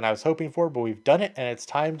accomplish it than I was hoping for, but we've done it, and it's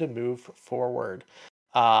time to move forward.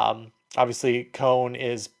 Obviously, Cohn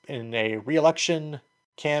is in a re-election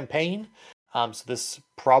campaign, so this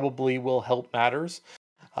probably will help matters.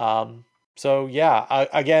 So yeah,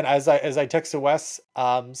 again, as I texted Wes,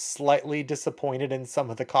 slightly disappointed in some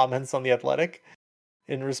of the comments on The Athletic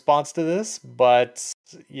in response to this, but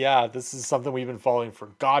yeah, this is something we've been following for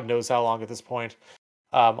God knows how long at this point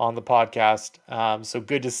on the podcast. So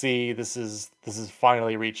good to see this is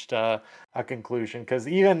finally reached a conclusion, because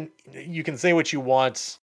even you can say what you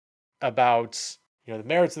want about the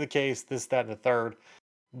merits of the case, this, that, and the third,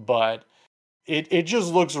 but it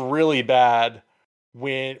just looks really bad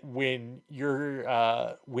when you're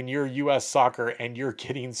US soccer and you're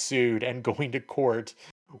getting sued and going to court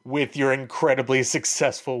with your incredibly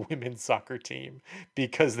successful women's soccer team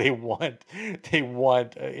because they want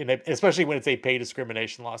especially when it's a pay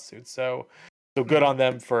discrimination lawsuit. So good on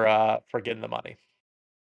them for getting the money.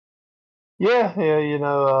 Yeah,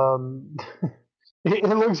 it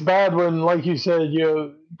looks bad when, like you said,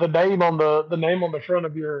 the name on the front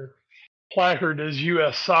of your placard is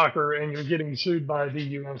U.S. Soccer, and you're getting sued by the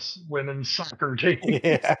U.S. women's soccer team.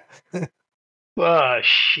 Yeah.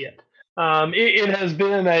 Shit. It has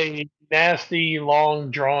been a nasty,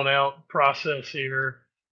 long, drawn out process here.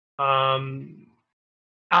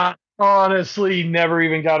 I honestly never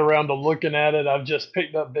even got around to looking at it. I've just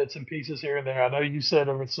picked up bits and pieces here and there. I know you said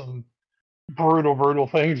there was some brutal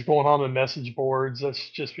things going on in message boards. That's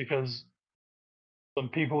just because some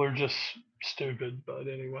people are just stupid. But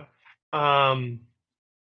anyway,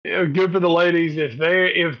 good for the ladies.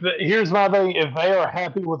 Here's my thing: if they are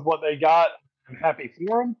happy with what they got, I'm happy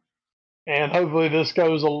for them, and hopefully this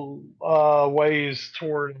goes a ways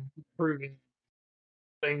toward improving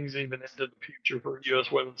things even into the future for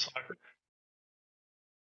U.S. women's soccer.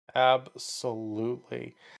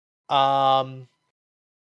 Absolutely.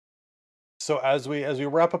 So as we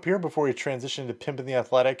wrap up here before we transition to Pimpin' the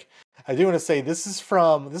Athletic, I do want to say this is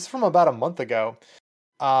from about a month ago.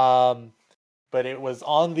 But it was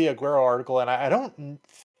on the Aguero article, and I don't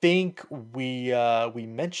think we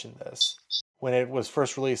mentioned this when it was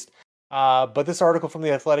first released. But this article from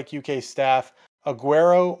the Athletic UK staff: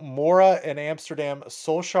 Aguero, Mora in Amsterdam,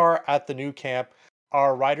 Solskjaer at the Nou Camp.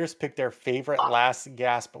 Our writers picked their favorite last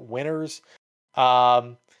gasp winners.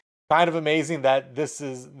 Kind of amazing that this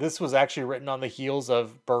was actually written on the heels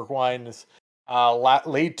of Bergwijn's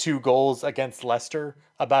laid 2 goals against Leicester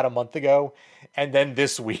about a month ago, and then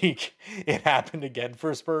this week it happened again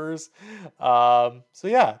for Spurs. So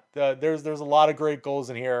yeah, there's a lot of great goals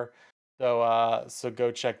in here. So go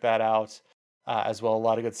check that out as well. A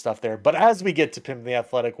lot of good stuff there. But as we get to Pimp the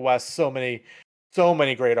Athletic, Wes, so many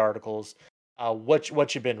great articles.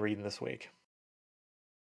 What you been reading this week?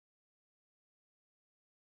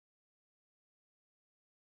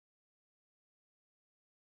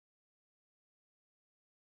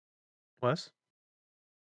 Wes?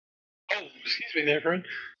 Oh, excuse me there, friend.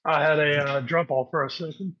 I had a drop off for a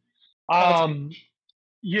second.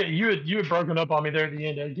 Yeah, you had broken up on me there at the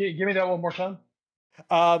end. Give me that one more time.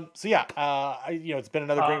 So yeah, it's been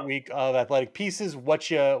another great week of athletic pieces.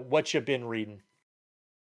 What you been reading?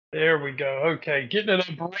 There we go. Okay, getting it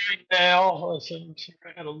up right now. Let's see,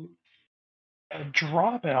 I had a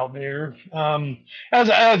drop out there. As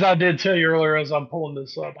I did tell you earlier, as I'm pulling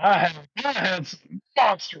this up, I had some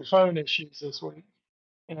monster phone issues this week,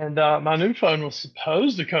 and my new phone was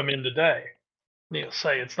supposed to come in today.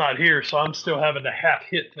 Say it's not here, so I'm still having to half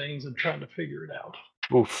hit things and trying to figure it out.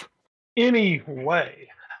 Oof. Anyway,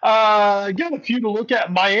 got a few to look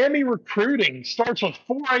at. Miami recruiting starts with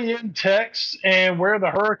 4 a.m. texts and where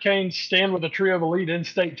the Hurricanes stand with a trio of elite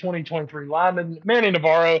in-state 2023 linemen. Manny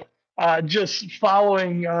Navarro just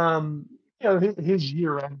following his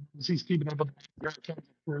year end. He's keeping up with the Hurricanes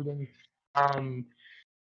recruiting.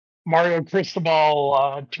 Mario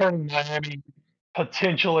Cristobal turning Miami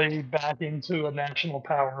potentially back into a national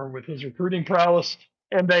power with his recruiting prowess.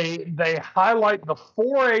 And they highlight the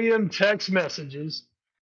 4 a.m. text messages,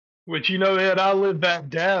 which Ed, I live that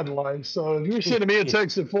dad life. So if you're sending me a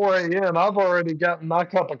text at 4 a.m., I've already gotten my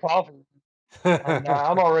cup of coffee, and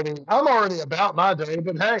I'm already about my day.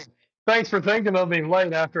 But hey, Thanks for thinking of me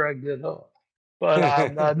late after I get up.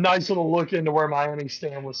 But a nice little look into where Miami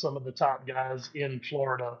stand with some of the top guys in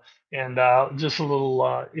Florida, and just a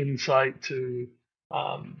little insight to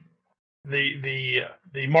um, the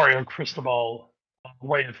Mario Cristobal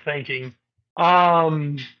way of thinking.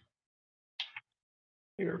 Um,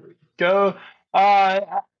 Here we go.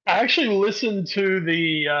 I actually listened to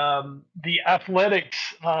the Athletics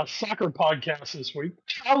soccer podcast this week.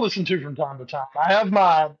 I listen to from time to time. I have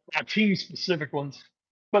my team specific ones,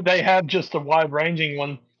 but they have just a wide ranging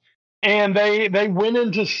one, and they went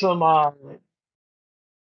into some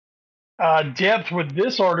depth with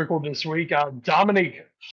this article this week. Dominic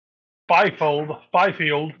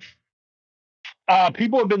Byfield.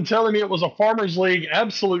 People have been telling me it was a Farmers League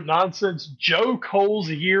absolute nonsense. Joe Cole's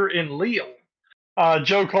year in Lille.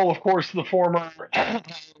 Joe Cole, of course, the former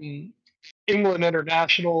England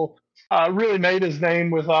international, really made his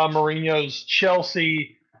name with Mourinho's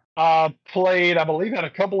Chelsea. Played, I believe, had a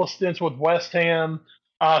couple of stints with West Ham.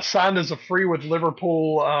 Signed as a free with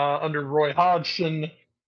Liverpool under Roy Hodgson.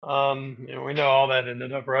 We know all that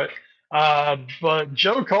ended up right. But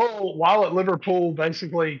Joe Cole, while at Liverpool,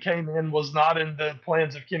 basically came in, was not in the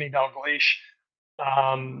plans of Kenny Dalglish.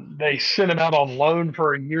 They sent him out on loan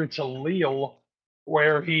for a year to Lille,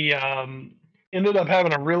 where he ended up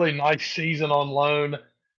having a really nice season on loan.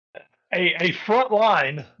 A front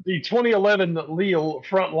line, the 2011 Lille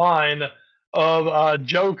front line of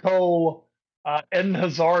Joe Cole, Eden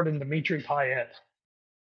Hazard, and Dimitri Payet.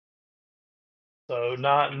 So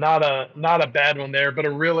not a bad one there, but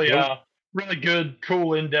a really really good,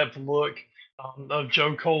 cool, in-depth look of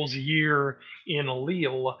Joe Cole's year in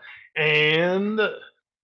Lille. And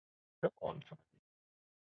come on,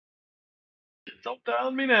 don't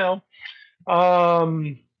down me now.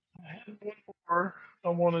 I had one more I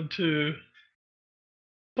wanted to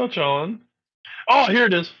touch on. Oh, here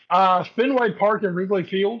it is. Fenway Park and Wrigley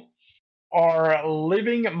Field are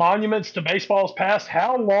living monuments to baseball's past.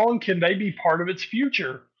 How long can they be part of its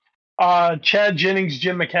future? Chad Jennings,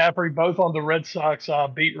 Jim McCaffrey, both on the Red Sox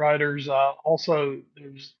beat writers. Also,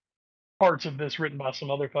 there's parts of this written by some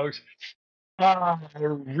other folks. A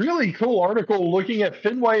really cool article looking at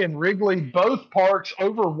Fenway and Wrigley, both parks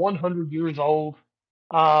over 100 years old,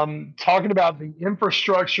 talking about the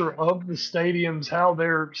infrastructure of the stadiums, how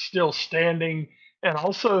they're still standing, and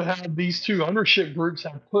also how these two ownership groups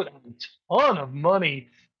have put a ton of money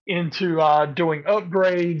into doing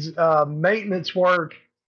upgrades, maintenance work,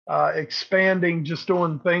 expanding, just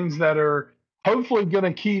doing things that are hopefully going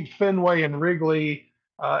to keep Fenway and Wrigley,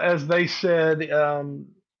 as they said, uh,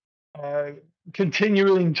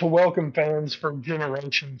 continuing to welcome fans for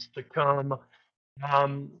generations to come.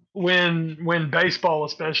 When baseball,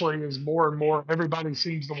 especially, is more and more, everybody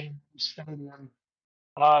seems to want to stadium.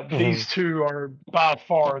 These two are by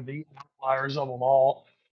far the outliers of them all.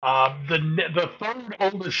 The third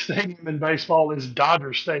oldest stadium in baseball is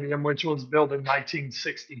Dodger Stadium, which was built in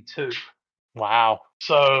 1962. Wow.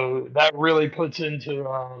 So that really puts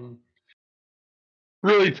into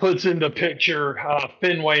picture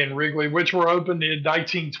Fenway and Wrigley, which were opened in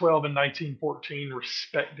 1912 and 1914,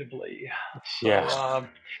 respectively. So,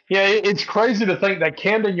 it's crazy to think that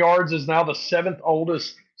Camden Yards is now the seventh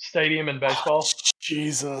oldest stadium in baseball.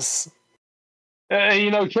 Jesus.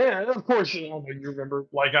 Of course, you remember,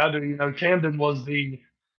 like I do, Camden was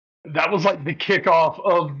that was like the kickoff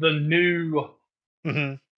of the new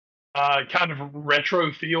kind of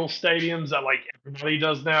retro feel stadiums that like everybody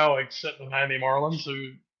does now, except the Miami Marlins,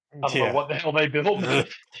 who I don't know what the hell they built.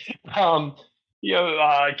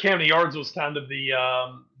 Camden Yards was kind of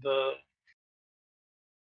the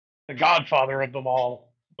godfather of them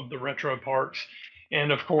all, of the retro parks,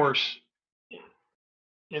 and of course,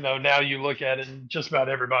 now you look at it, and just about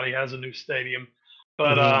everybody has a new stadium.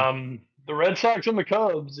 But the Red Sox and the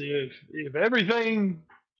Cubs, if everything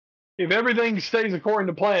stays according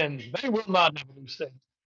to plan, they will not have a new stadium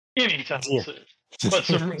anytime soon. But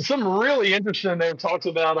some really interesting there talks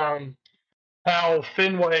about how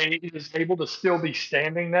Fenway is able to still be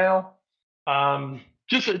standing now.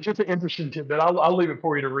 Just an interesting tidbit. I'll leave it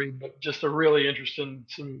for you to read, but just a really interesting,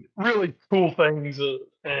 some really cool things,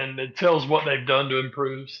 and it tells what they've done to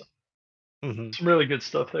improve. So, some really good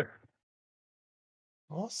stuff there.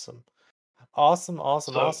 Awesome.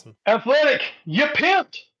 Athletic, you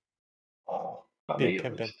pimped. Oh, big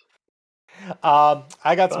pimping.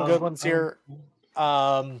 I got some good ones here.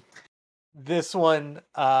 This one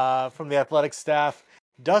from the Athletic staff: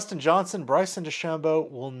 Dustin Johnson, Bryson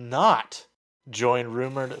DeChambeau will not join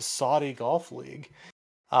rumored Saudi Golf League.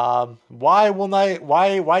 Why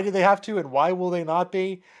do they have to, and why will they not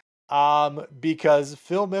be? Because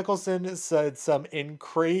Phil Mickelson said some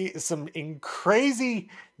crazy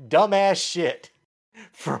dumbass shit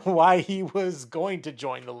for why he was going to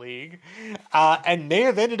join the league, and may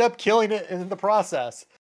have ended up killing it in the process.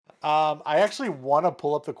 I actually want to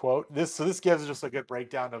pull up the quote. This gives just a good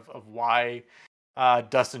breakdown of why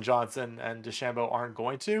Dustin Johnson and DeChambeau aren't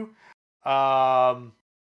going to.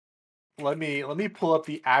 Let me pull up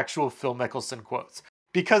the actual Phil Mickelson quotes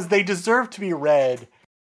because they deserve to be read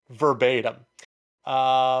verbatim.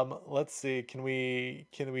 Let's see. Can we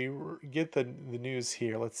get the news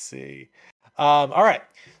here? Let's see. All right.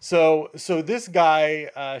 So this guy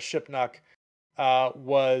Shipnuck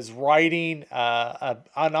was writing an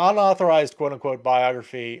unauthorized quote unquote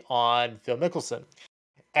biography on Phil Mickelson,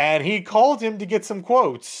 and he called him to get some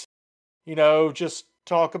quotes. Just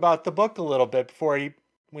talk about the book a little bit before he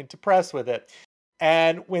went to press with it.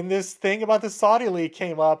 And when this thing about the Saudi League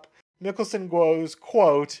came up, Mickelson goes,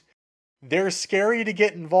 quote, "They're scary to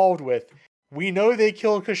get involved with. We know they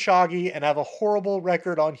killed Khashoggi and have a horrible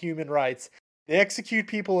record on human rights. They execute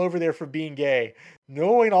people over there for being gay.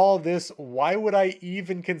 Knowing all of this, why would I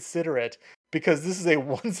even consider it? Because this is a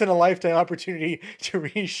once-in-a-lifetime opportunity to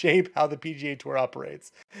reshape how the PGA Tour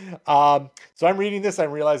operates." So I'm reading this.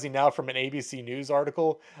 I'm realizing now from an ABC News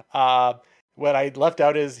article. What I left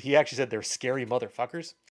out is he actually said they're scary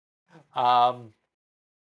motherfuckers.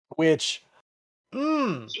 Which,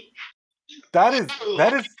 that is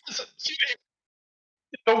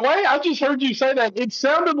the way I just heard you say that, it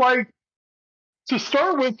sounded like, to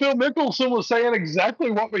start with, Phil Mickelson was saying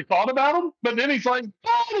exactly what we thought about him, but then he's like,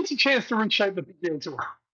 "Oh, it's a chance to reshape the PGA Tour."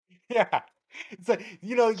 yeah. It's like,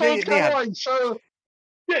 So it's kind of like,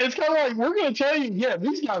 yeah, it's kind of like, we're going to tell you, yeah,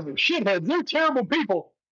 these guys are shitheads. They're terrible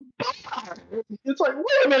people. It's like,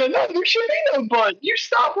 wait a minute, no, there should be no but. You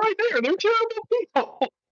stop right there. They're terrible people.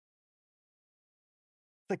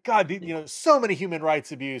 Like, God, so many human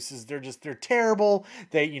rights abuses. They're terrible.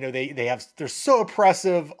 They're so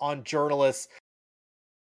oppressive on journalists.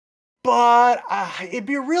 But it'd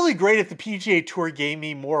be really great if the PGA Tour gave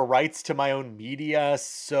me more rights to my own media.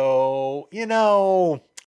 So, you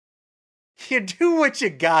do what you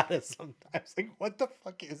gotta sometimes. Like, what the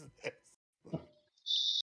fuck is this?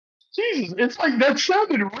 Jesus, it's like, that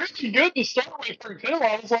sounded really good to start with for Phil.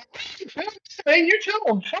 I was like, hey, you tell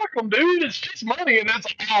them, fuck them, dude. It's just money. And that's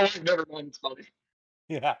like, oh, never mind, it's money.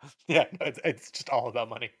 Yeah. No, it's just all about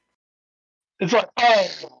money. It's like,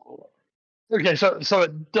 oh, okay, so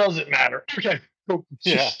it doesn't matter. Okay, cool.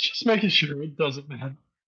 Just making sure it doesn't matter.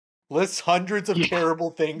 Lists hundreds of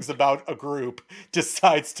terrible things about a group,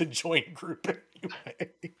 decides to join a group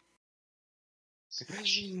anyway.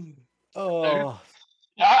 Oh,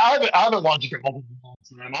 I haven't watched golf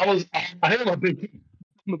man. I'm a big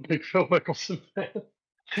Phil Mickelson fan.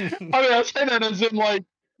 I mean, I say that as in, like,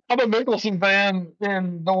 I'm a Mickelson fan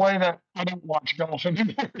in the way that I don't watch golf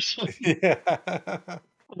anymore. So, yeah. I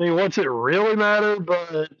mean, what's it really matter?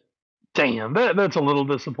 But damn, that's a little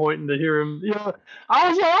disappointing to hear him. I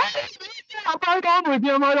was like, I'm right on with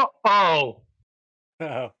you. I'm right on.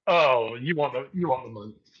 Oh, you want the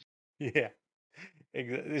money? Yeah.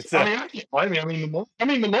 It's I mean, I can't blame you.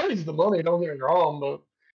 The money's the money. Don't get me wrong, but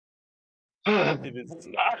it is.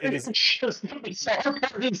 it's just the sad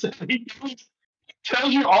part is that he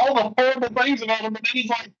tells you all the horrible things about him, and then he's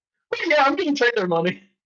like, "Yeah, I'm going to take their money."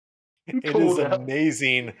 It is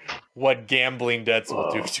amazing what gambling debts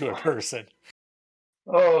will do to a person.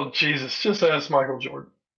 Oh, Jesus. Just ask Michael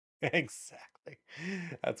Jordan. Exactly.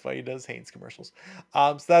 That's why he does Hanes commercials.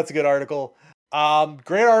 So that's a good article.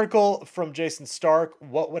 Great article from Jason Stark.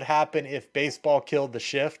 What would happen if baseball killed the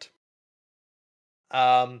shift?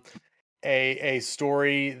 A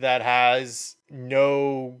story that has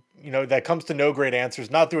that comes to no great answers,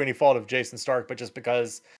 not through any fault of Jason Stark, but just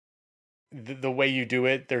because the way you do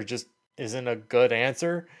it, there just isn't a good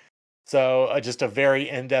answer. So just a very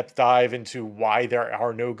in-depth dive into why there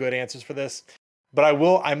are no good answers for this. But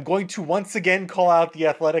I'm going to once again call out the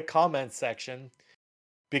athletic comments section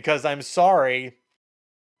because I'm sorry.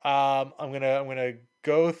 I'm gonna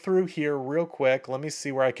go through here real quick. Let me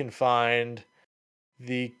see where I can find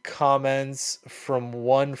the comments from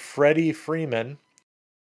one Freddie Freeman.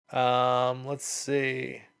 Let's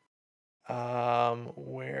see.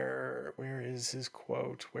 Where is his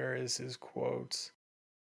quote? Where is his quote?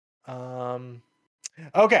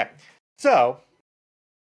 Okay. So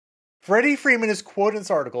Freddie Freeman is quoted in this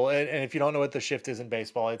article, and if you don't know what the shift is in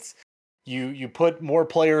baseball, it's you put more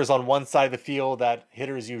players on one side of the field that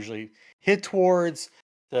hitters usually hit towards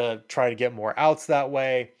to try to get more outs that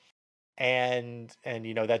way, and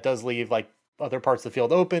that does leave like other parts of the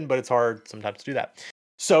field open, but it's hard sometimes to do that.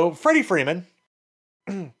 So Freddie Freeman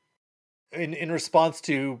in response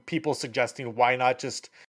to people suggesting why not just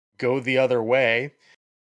go the other way,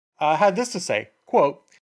 had this to say, quote,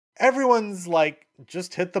 everyone's like,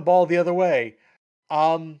 just hit the ball the other way.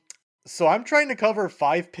 So I'm trying to cover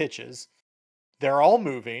 5 pitches. They're all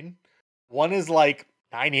moving. One is like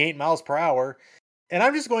 98 miles per hour. And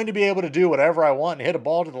I'm just going to be able to do whatever I want and hit a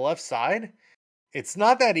ball to the left side. It's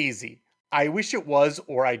not that easy. I wish it was,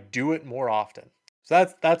 or I do it more often. So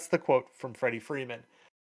that's the quote from Freddie Freeman.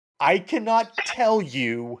 I cannot tell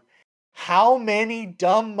you how many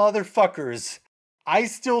dumb motherfuckers I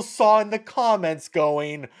still saw in the comments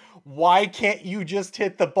going, why can't you just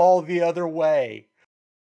hit the ball the other way?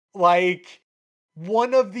 Like,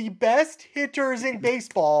 one of the best hitters in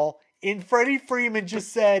baseball in Freddie Freeman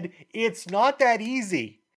just said, it's not that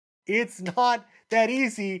easy. It's not that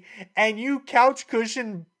easy. And you couch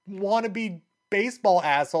cushion wannabe baseball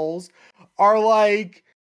assholes are like,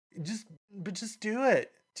 just do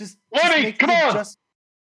it. Just Woody, make come the on! just.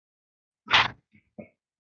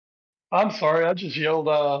 I'm sorry, I just yelled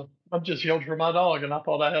for my dog, and I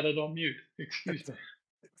thought I had it on mute. Excuse me.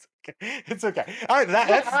 It's okay. It's okay. All right,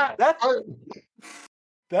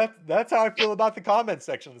 that's how I feel about the comments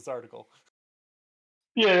section of this article.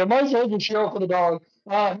 Yeah, might as well just yell for the dog.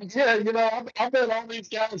 Yeah, I bet all these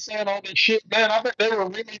guys saying all this shit, man. I bet they were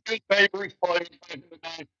really good favorites playing back in the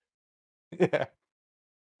day. Yeah.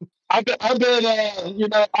 I bet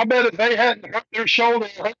if they hadn't hurt their shoulder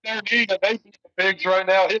or hurt their knee, that they'd be the bigs right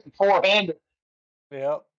now hitting 400.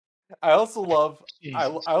 Yeah. I also love I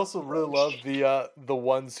Jesus also really love Christ. the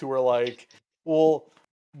ones who are like, well,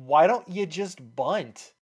 why don't you just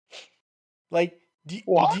bunt? Like,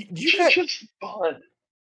 Why do you don't you guys just bunt?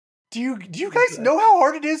 do you guys Exactly. know how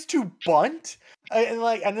hard it is to bunt?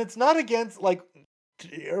 And it's not against, like,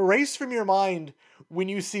 erase from your mind when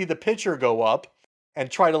you see the pitcher go up and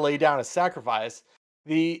try to lay down a sacrifice.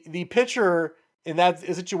 The pitcher in that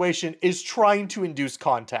situation is trying to induce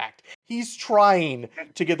contact. He's trying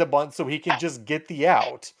to get the bunt so he can just get the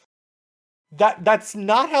out. That's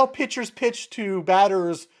not how pitchers pitch to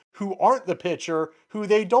batters who aren't the pitcher, who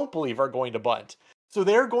they don't believe are going to bunt. So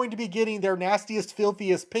they're going to be getting their nastiest,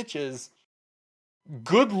 filthiest pitches.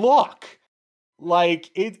 Good luck. Like,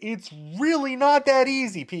 it's really not that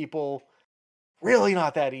easy, people. Really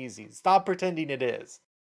not that easy. Stop pretending it is.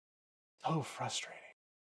 So frustrating.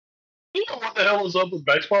 You know what the hell is up with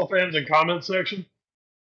baseball fans in comment section?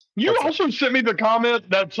 You What's that? also sent me the comment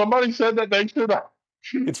that somebody said that they should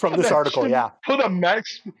It's from this article, yeah. put a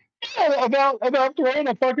max about throwing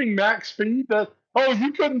a fucking max speed that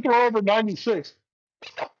you couldn't throw over 96.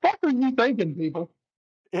 What the fuck are you thinking, people?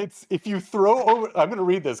 It's if you throw over. I'm going to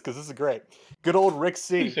read this because this is great. Good old Rick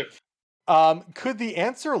Please C. do. Could the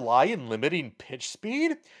answer lie in limiting pitch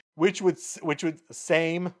speed, which would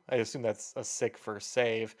same? I assume that's a sick for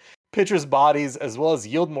save pitchers' bodies as well as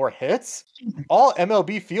yield more hits. All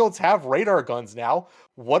MLB fields have radar guns now.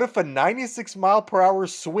 What if a 96 mile per hour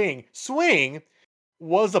swing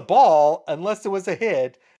was a ball unless it was a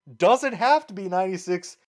hit? Doesn't have to be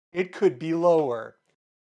 96. It could be lower.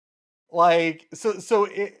 Like,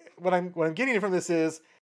 what I'm getting from this is,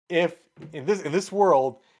 if in this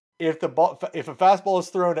world, if a fastball is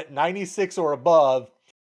thrown at 96 or above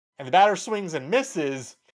and the batter swings and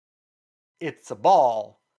misses, it's a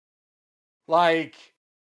ball. Like,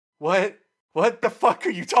 what the fuck are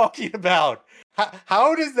you talking about?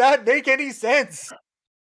 How does that make any sense?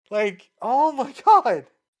 Like, oh my god.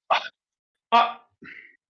 Uh,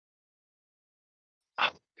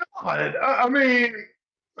 God, I mean,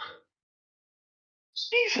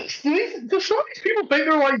 Jesus, do some of these people think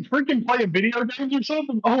they're like freaking playing video games or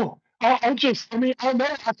something? Oh, I know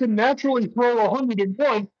I can naturally throw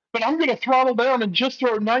 101, but I'm going to throttle down and just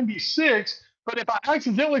throw 96. But if I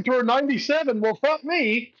accidentally throw 97, well, fuck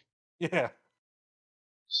me. Yeah.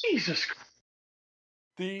 Jesus.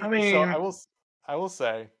 I So mean, I will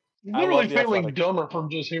say, I literally love the feeling Athletic. dumber from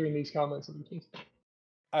just hearing these comments.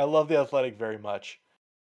 I love the Athletic very much.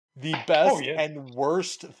 The Oh, best yeah. and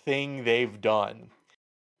worst thing they've done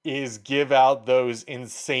is give out those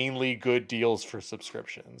insanely good deals for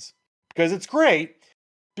subscriptions. Because it's great,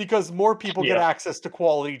 because more people get Yeah. access to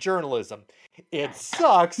quality journalism. It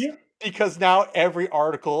sucks Yeah. because now every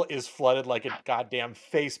article is flooded like a goddamn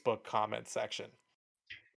Facebook comment section.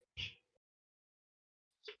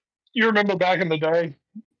 You remember back in the day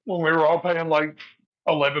when we were all paying like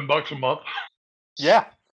 $11 a month? Yeah.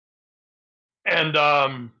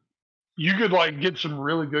 And you could like get some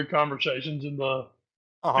really good conversations in the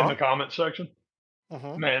Uh-huh. comment section.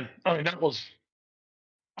 Mm-hmm. Man, that was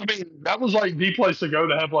like the place to go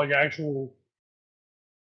to have like actual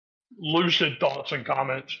lucid thoughts and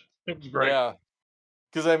comments. It was great. Yeah.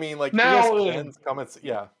 Because I mean, like Now, ESPN's comments,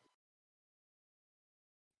 yeah.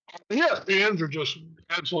 ESPNs are just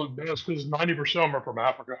absolute best because 90% of them are from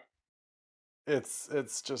Africa. It's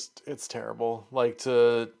terrible. Like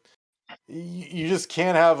you just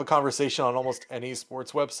can't have a conversation on almost any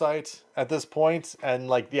sports website at this point, and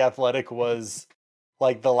like the Athletic was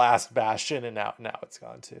like the last bastion, and now it's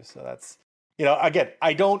gone too. So that's again,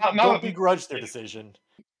 I don't begrudge their decision.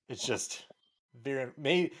 It's just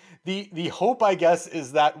maybe the hope, I guess,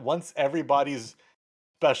 is that once everybody's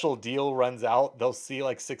special deal runs out, they'll see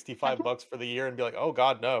like $65 for the year and be like, oh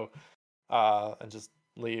God, no, and just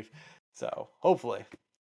leave. So hopefully.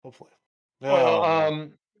 Well,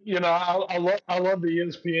 Oh, I love the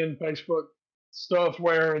ESPN Facebook stuff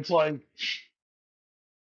where it's like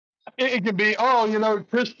it can be,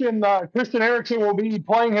 Christian Eriksen will be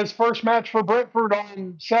playing his first match for Brentford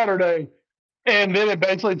on Saturday, and then it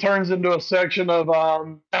basically turns into a section of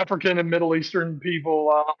African and Middle Eastern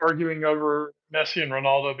people arguing over Messi and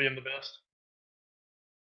Ronaldo being the best,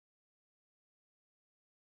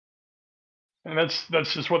 and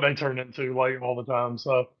that's just what they turn into like all the time.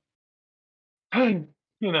 So,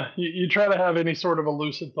 you try to have any sort of a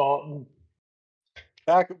lucid thought. And,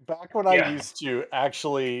 back when I yeah. used to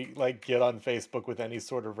actually like get on Facebook with any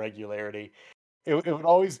sort of regularity, it would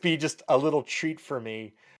always be just a little treat for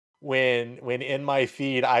me when in my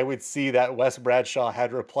feed I would see that Wes Bradshaw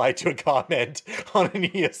had replied to a comment on an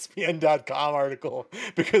ESPN.com article,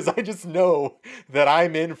 because I just know that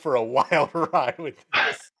I'm in for a wild ride with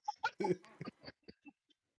this.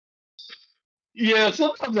 Yeah,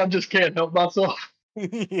 sometimes I just can't help myself.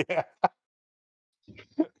 Yeah.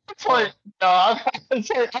 It's like, no, it's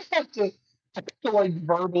like I have to like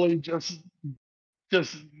verbally just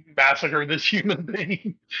massacre this human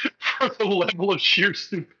being for the level of sheer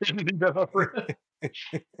stupidity that I've read.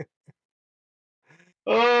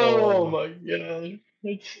 Oh Oh, my god,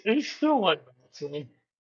 it's still like that. So,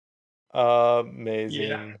 yeah,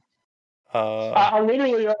 amazing. I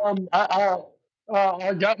literally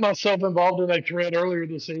I got myself involved in a thread earlier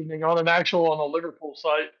this evening on a Liverpool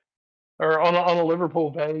site or on a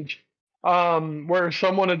Liverpool page, where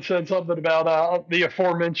someone had said something about the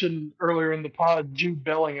aforementioned earlier in the pod Jude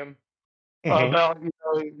Bellingham, Mhm.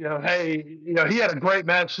 about hey, he had a great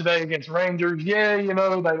match today against Rangers. Yeah, they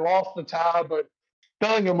lost the tie, but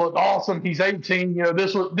Bellingham looked awesome. He's 18.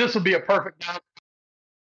 This would be a perfect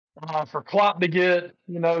guy for Klopp to get.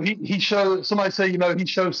 He showed somebody say he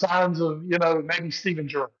shows signs of maybe Steven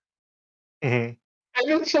Gerrard. Mhm. And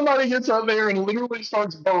then somebody gets up there and literally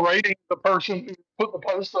starts berating the person who put the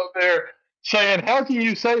post up there, saying, "How can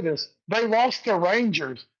you say this? They lost to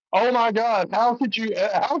Rangers. Oh my God! How could you?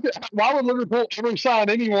 Why would Liverpool ever sign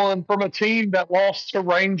anyone from a team that lost to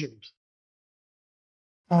Rangers?"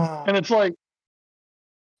 And it's like,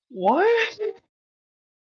 what?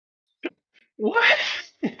 What?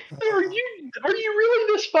 Are you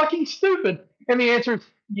really this fucking stupid? And the answer is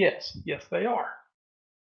yes, they are.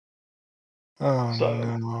 Oh So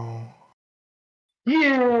no.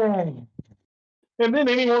 yeah. And then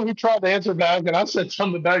anyone who tried to answer back, and I said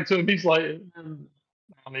something back to him, he's like, I don't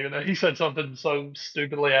even know. He said something so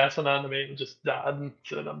stupidly asinine to me and just died and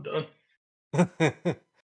said, I'm done.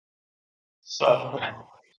 So, Oh,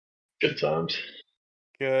 good times.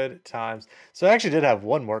 good times. So I actually did have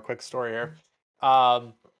one more quick story here.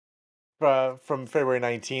 Um, from February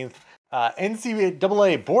 19th.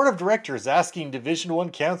 NCAA Board of Directors asking Division One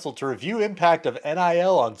Council to review impact of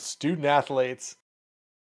NIL on student athletes.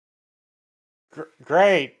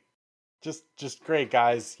 Great. Just great,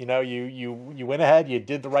 guys. You went ahead, you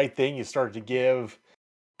did the right thing. You started to give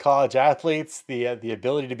college athletes the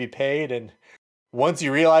ability to be paid, and once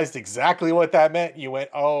you realized exactly what that meant, you went,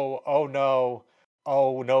 oh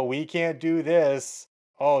no, we can't do this.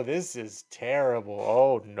 Oh, this is terrible.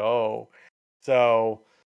 Oh no. So,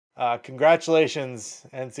 congratulations,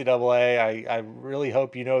 NCAA. I really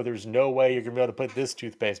hope there's no way you're gonna be able to put this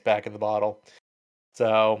toothpaste back in the bottle.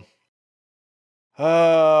 So,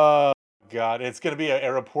 oh God, it's gonna be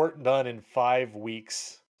a report done in 5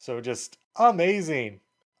 weeks. So just amazing.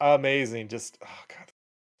 Just oh God,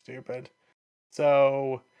 stupid.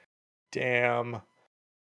 So damn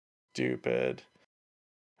stupid.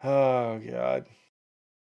 Oh God.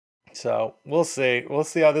 So we'll see. We'll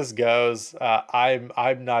see how this goes. I'm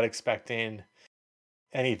not expecting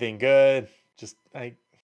anything good. Just uh,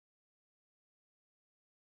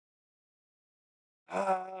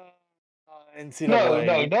 No,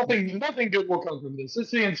 NCAA. nothing good will come from this.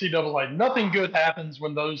 It's the NCAA. Nothing good happens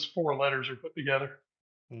when those four letters are put together.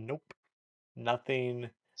 Nope. Nothing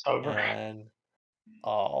It's over. and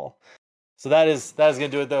all. So that is going to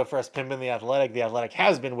do it, though, for us pimping The Athletic. The Athletic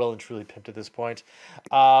has been well and truly pimped at this point.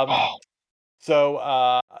 So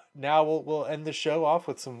now we'll end the show off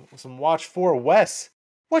with some watch for Wes.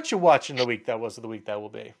 What you watching the week that was, or the week that will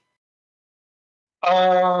be?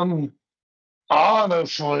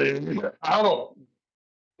 Honestly, I don't.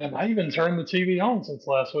 Have I even turned the TV on since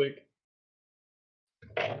last week?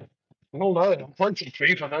 I don't know. I played some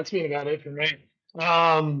FIFA. That's been about it for me.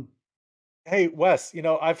 Hey Wes,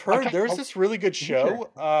 I've heard Okay, there's this really good sure.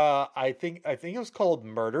 show. I think it was called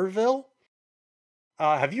Murderville.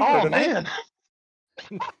 Have you heard Oh of man.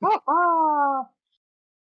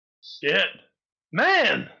 Shit.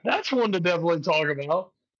 Man, that's one to definitely talk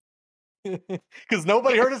about. it? Because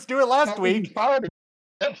nobody heard us do it last week.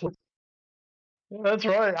 Netflix. Yeah, that's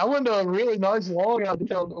right. I went to a really nice long out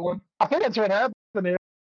detailed one. I think that's what happened.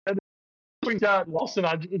 We got lost and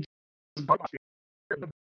I just broke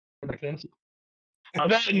my fence.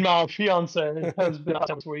 That and my fiance has been out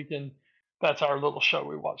this week, and that's our little show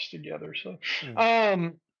we watched together. So,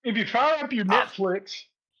 if you fire up your Netflix,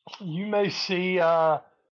 you may see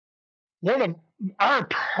one of our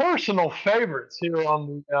personal favorites here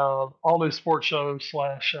on the All New Sports Show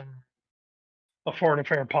slash a Foreign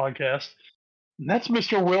Affair podcast. And that's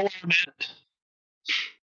Mr. Will Arnett.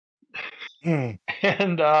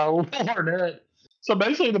 And Will Arnett. So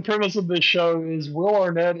basically, the premise of this show is Will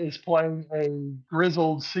Arnett is playing a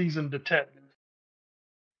grizzled seasoned detective.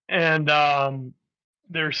 And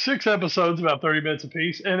there's 6 episodes, about 30 minutes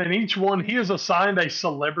apiece. And in each one, he is assigned a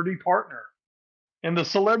celebrity partner. And the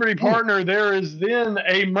celebrity partner, there is then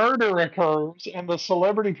a murder occurs, and the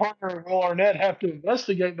celebrity partner and Will Arnett have to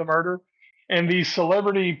investigate the murder. And the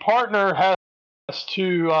celebrity partner has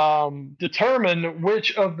to determine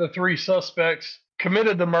which of the 3 suspects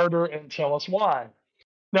committed the murder and tell us why.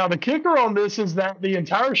 Now, the kicker on this is that the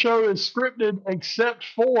entire show is scripted except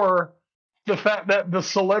for the fact that the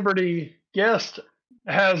celebrity guest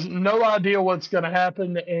has no idea what's going to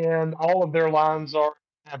happen, and all of their lines are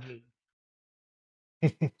happening.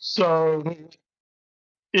 So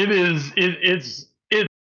it's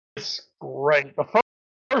great. The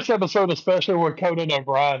first episode, especially with Conan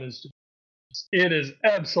O'Brien, it is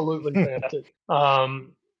absolutely fantastic.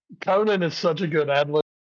 Conan is such a good ad-libber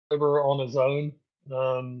on his own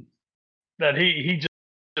that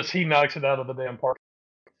he knocks it out of the damn park.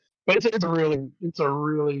 But it's a really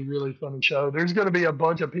funny show. There's going to be a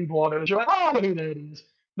bunch of people on it. You're like, oh, I know who that is.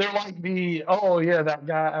 They're like that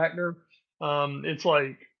guy actor. It's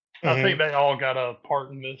like I think they all got a part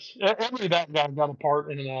in this. Every that guy got a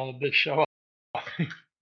part in this show.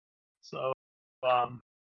 So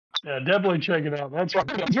yeah, definitely check it out. That's right.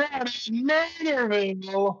 That's right.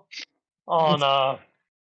 Murderville on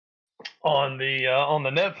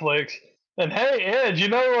the Netflix. And hey, Ed, you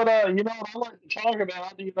know what I like to talk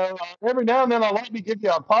about? Every now and then I like to give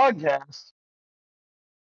you a podcast.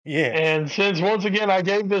 Yeah. And since once again I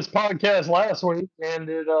gave this podcast last week and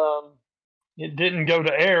it didn't go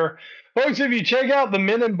to air, folks, if you check out the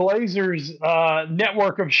Men in Blazers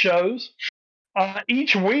network of shows,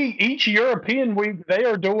 each European week they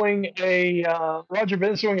are doing Roger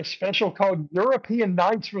Ben's doing a special called European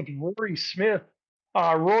Nights with Rory Smith.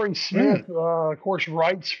 Rory Smith, of course,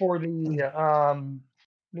 writes for the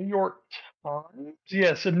New York Times.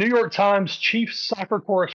 Yes, the New York Times chief soccer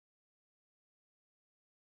correspondent.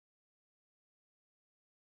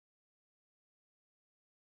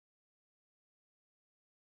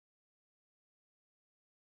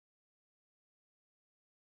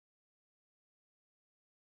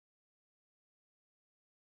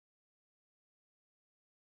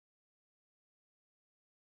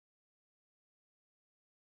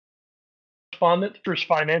 There's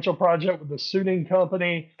financial project with the suiting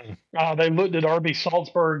company. They looked at RB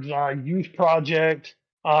Salzburg's youth project.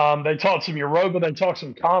 They taught some Europa. They taught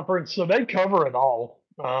some conference. So they cover it all.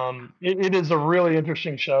 It is a really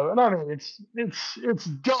interesting show, and I mean it's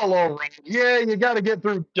dull old Roger. Yeah, you got to get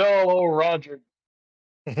through dull old Roger.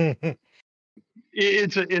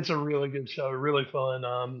 It's a really good show, really fun.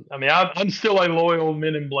 I mean, I'm still a loyal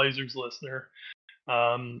Men in Blazers listener.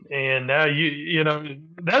 And now you know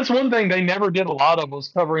that's one thing they never did a lot of was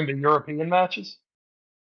covering the European matches.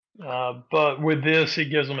 But with this, it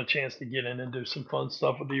gives them a chance to get in and do some fun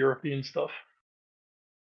stuff with the European stuff.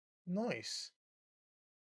 Nice.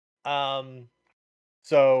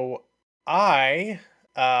 So I've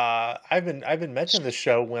been mentioning this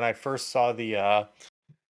show when I first saw the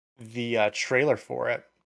trailer for it,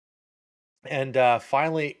 and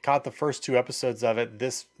finally caught the first 2 episodes of it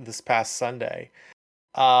this past Sunday.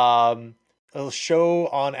 A show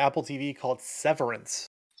on Apple TV called Severance.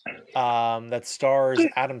 That stars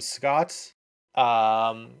Adam Scott,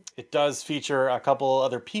 It does feature a couple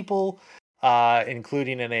other people,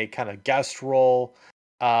 including in a kind of guest role.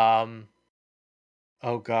 Christopher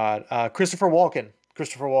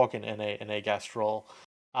Walken in a guest role.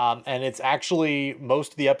 And it's actually,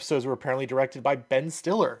 most of the episodes were apparently directed by Ben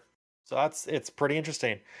Stiller. So it's pretty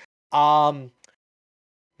interesting.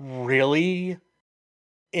 Really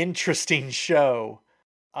interesting show.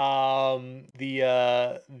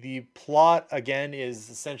 The plot again is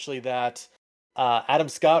essentially that Adam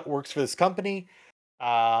Scott works for this company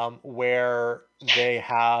where they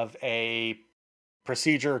have a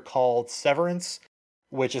procedure called severance,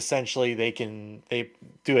 which essentially they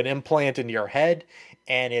do an implant into your head,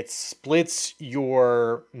 and it splits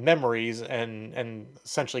your memories and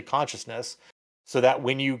essentially consciousness, so that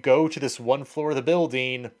when you go to this one floor of the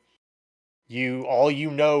building, all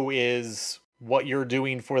you know is what you're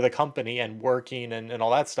doing for the company and working and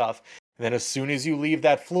all that stuff. And then as soon as you leave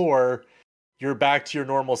that floor, you're back to your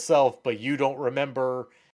normal self, but you don't remember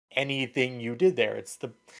anything you did there. It's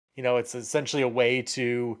essentially a way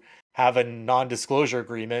to have a non-disclosure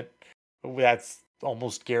agreement that's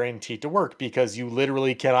almost guaranteed to work, because you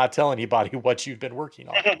literally cannot tell anybody what you've been working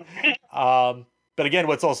on. But again,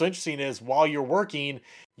 what's also interesting is while you're working,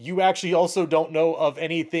 you actually also don't know of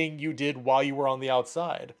anything you did while you were on the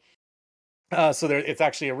outside. So it's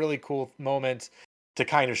actually a really cool moment to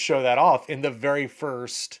kind of show that off in the very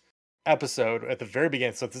first episode at the very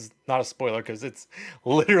beginning. So this is not a spoiler because it's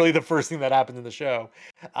literally the first thing that happens in the show.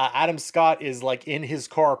 Adam Scott is like in his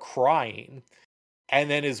car crying, and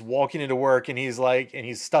then is walking into work, and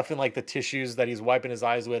he's stuffing like the tissues that he's wiping his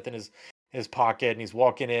eyes with in his pocket, and he's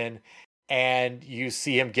walking in, and you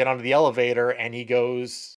see him get onto the elevator, and he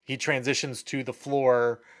transitions to the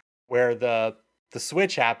floor where the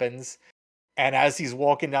switch happens. And as he's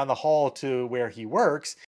walking down the hall to where he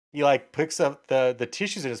works, he like picks up the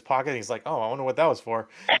tissues in his pocket, and he's like, oh, I wonder what that was for,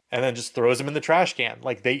 and then just throws them in the trash can.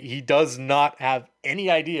 Like he does not have any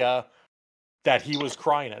idea that he was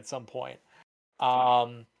crying at some point.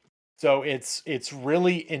 So it's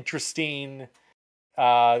really interesting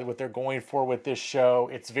what they're going for with this show.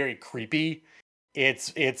 It's very creepy.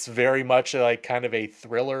 It's very much like kind of a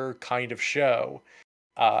thriller kind of show,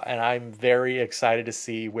 and I'm very excited to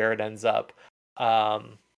see where it ends up.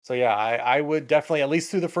 So yeah, I would definitely, at least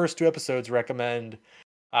through the first 2 episodes, recommend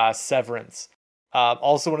Severance.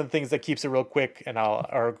 Also, one of the things that keeps it real quick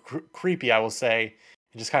creepy, I will say,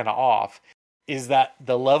 and just kind of off, is that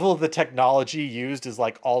the level of the technology used is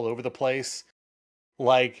like all over the place.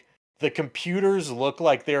 Like the computers look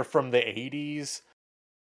like they're from the 80s,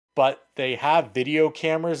 but they have video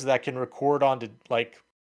cameras that can record onto like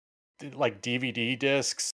DVD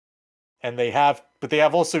discs, and they have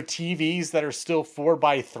also TVs that are still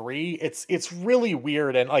 4x3. It's really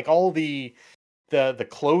weird, and like all the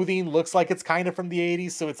clothing looks like it's kind of from the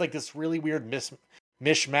 80s, so it's like this really weird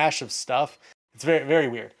mishmash of stuff. It's very, very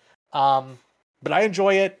weird. But I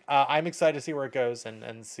enjoy it. I'm excited to see where it goes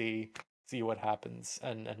and see what happens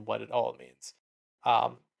and what it all means.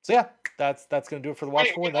 So yeah, that's gonna do it for the watch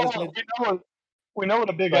for. We know what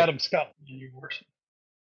a big Adam Scott you were.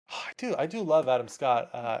 I do love Adam Scott.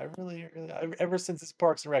 I really, ever since his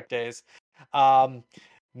Parks and Rec days. I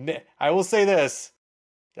will say this,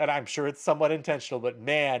 and I'm sure it's somewhat intentional, but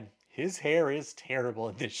man, his hair is terrible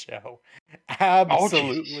in this show.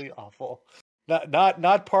 Absolutely awful.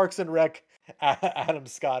 Not Parks and Rec Adam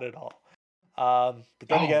Scott at all. But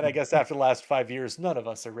then again, I guess after the last 5 years, none of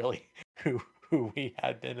us are really who we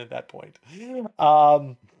had been at that point.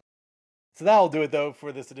 So that'll do it, though,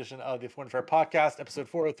 for this edition of the Foreign Fair Podcast. Episode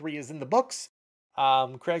 403 is in the books.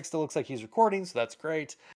 Craig still looks like he's recording, so that's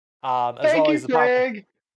great. Thank you, Craig.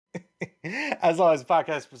 As always, the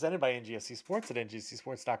podcast is presented by NGSC Sports at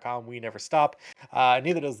ngscsports.com. We never stop.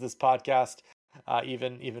 Neither does this podcast,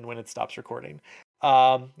 even when it stops recording.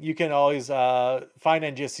 You can always find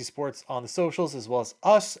NGSC Sports on the socials, as well as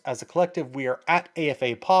us as a collective. We are at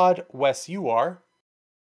AFA Pod. Wes, you are?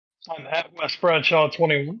 I'm at Wes Bradshaw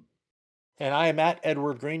 21. And I am at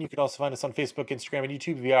Edward Green. You can also find us on Facebook, Instagram, and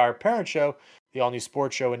YouTube via our parent show, The All New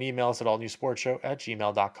Sports Show, and email us at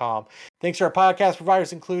allnewsportsshow@gmail.com. Thanks to our podcast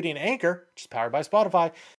providers, including Anchor, which is powered by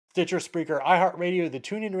Spotify, Stitcher, Spreaker, iHeartRadio, the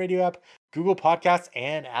TuneIn Radio app, Google Podcasts,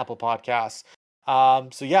 and Apple Podcasts.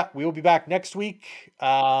 So yeah, we will be back next week.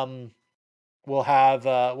 We'll have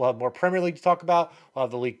more Premier League to talk about. We'll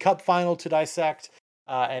have the League Cup final to dissect,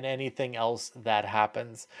 and anything else that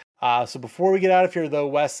happens. So before we get out of here, though,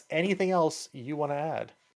 Wes, anything else you want to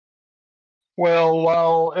add? Well,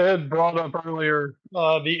 while Ed brought up earlier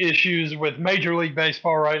the issues with Major League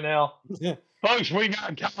Baseball right now, folks, we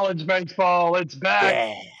got college baseball. It's back.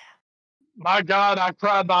 Yeah. my God, I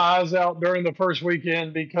cried my eyes out during the first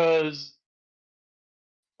weekend because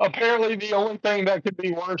apparently the only thing that could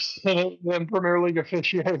be worse than Premier League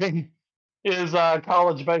officiating is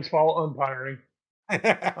college baseball umpiring.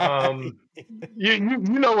 You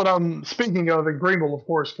know what I'm speaking of in Greenville, of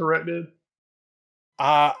course, correct, dude?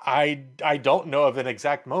 I don't know of an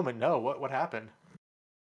exact moment. No, what happened?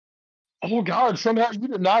 Oh God! Somehow you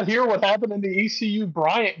did not hear what happened in the ECU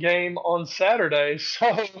Bryant game on Saturday.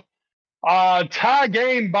 So, tie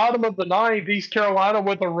game, bottom of the ninth, East Carolina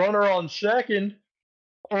with a runner on second.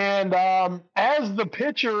 And as the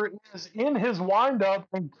pitcher is in his windup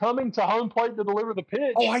and coming to home plate to deliver the Oh,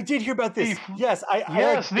 pitch, I did hear about the this. Yes, I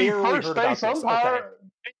yes, like the barely heard about this. Okay.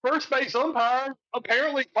 first base umpire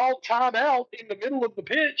apparently called timeout in the middle of the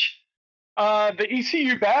pitch. The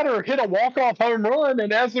ECU batter hit a walk-off home run,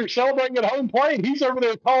 and as they're celebrating at home plate, he's over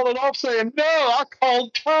there calling it off, saying, "No, I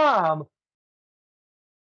called time."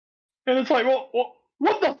 And it's like, well,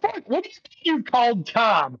 what the fuck? What do you called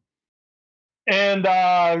time? And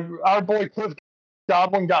our boy Cliff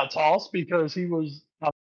Godwin got tossed because he was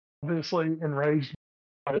obviously enraged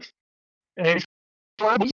by it. And he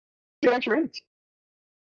was extra innings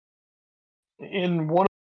in one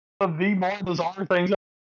of the more bizarre things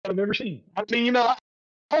I've ever seen. I mean, I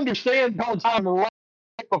understand calling time right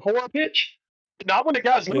before a pitch, but not when the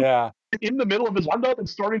guy's Yeah. in the middle of his windup and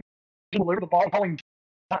starting to deliver the ball, calling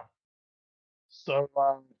time. So,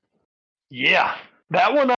 yeah,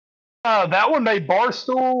 that one made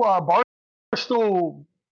Barstool. Barstool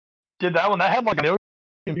did that one. That had like a million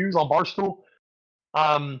views on Barstool.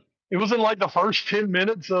 It was in like the first 10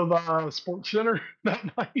 minutes of Sports Center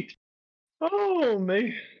that night. Oh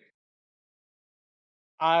man.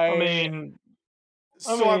 I mean,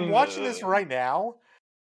 So I'm watching this right now.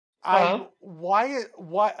 I'm why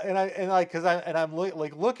I'm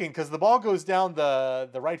looking because the ball goes down the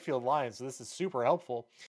right field line, so this is super helpful.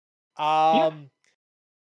 yeah.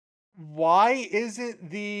 Why isn't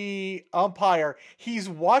the umpire? He's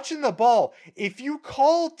watching the ball. If you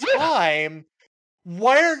call time,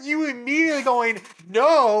 why are you immediately going,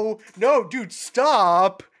 no, dude,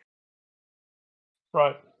 stop?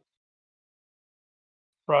 Right.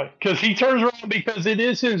 Right. Because he turns around because it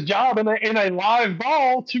is his job in a live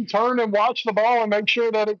ball to turn and watch the ball and make sure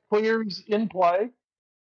that it clears in play.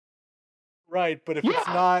 Right, but if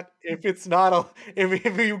Yeah. if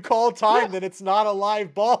you call time, then it's not a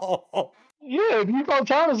live ball. Yeah, if you call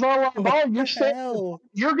time, it's not a live ball.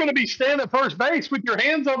 You're going to be standing at first base with your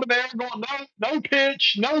hands up in the air going, no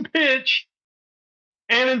pitch, no pitch.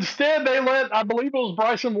 And instead, they let, I believe it was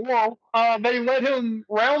Bryson Worrell, they let him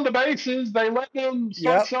round the bases. They let him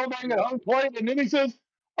start celebrating at home plate. And then he says,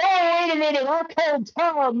 oh, wait a minute, I called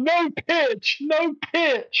time. No pitch, no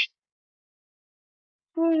pitch.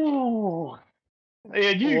 Ooh.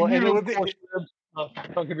 And you of course,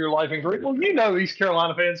 think of your life in grief. Well, you know East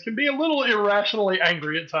Carolina fans can be a little irrationally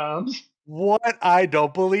angry at times. What? I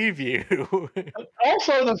don't believe you.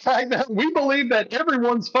 Also, the fact that we believe that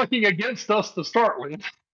everyone's fucking against us to start with.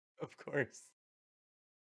 Of course.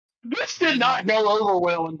 This did not go over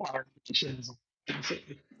well in politicians.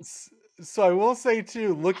 So I will say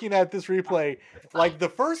too, looking at this replay, like the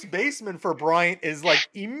first baseman for Bryant is like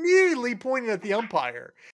immediately pointing at the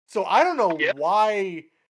umpire. So I don't know why.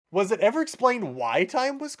 Was it ever explained why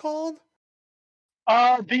time was called?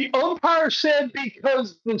 The umpire said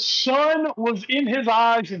because the sun was in his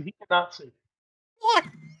eyes and he could not see. What?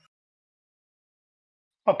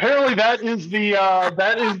 Apparently, that is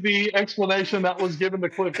the explanation that was given to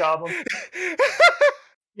Cliff Godwin.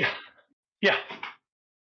 Yeah.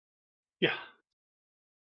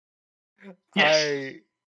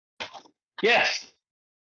 Yes.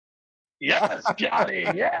 Yes, Johnny.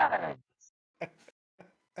 Yeah.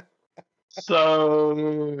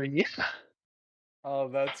 So yeah. Oh,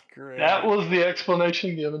 that's great. That was the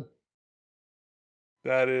explanation given.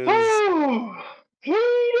 That is.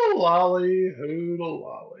 Hoodle lolly.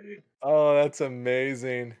 Oh, that's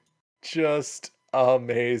amazing. Just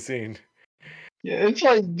amazing. Yeah, it's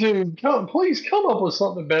like, dude, please come up with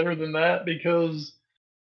something better than that because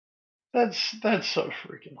that's so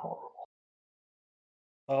freaking horrible.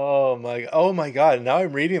 Oh my god. Now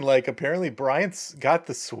I'm reading like apparently Bryant's got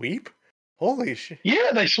the sweep. Holy shit.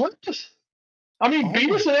 Yeah, they swept us. I mean,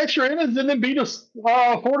 beat us in extra innings and then beat us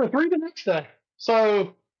 4-3 the next day.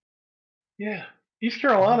 So yeah. East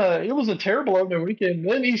Carolina, it was a terrible opening weekend.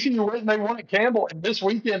 Then ECU went and they won at Campbell, and this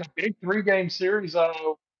weekend a big 3-game series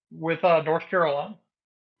with North Carolina.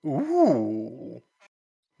 Ooh.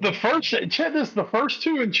 The first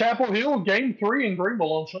two in Chapel Hill, game 3 in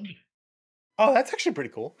Greenville on Sunday. Oh, that's actually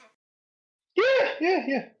pretty cool.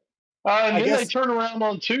 Yeah. And then they guess turn around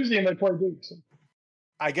on Tuesday and they play Duke. So.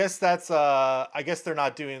 I guess that's I guess they're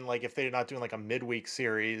not doing like if they're not doing like a midweek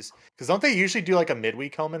series because don't they usually do like a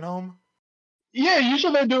midweek home and home? Yeah,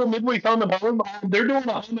 usually they do a midweek home and home. They're doing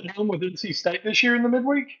a home and home with NC State this year in the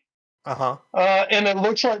midweek. Uh-huh. And it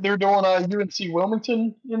looks like they're doing UNC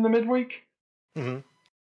Wilmington in the midweek. Mm-hmm.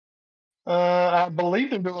 I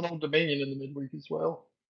believe they're doing Old Dominion in the midweek as well.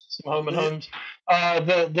 Some home and homes.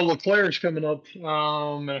 The LeClair's coming up in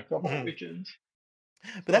a couple of weekends.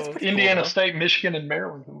 But that's pretty Indiana cool, State, Michigan, and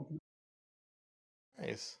Maryland.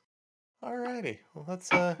 Nice. All righty. Well, let's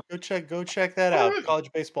go check that out.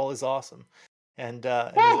 College baseball is awesome, and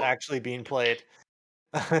is actually being played.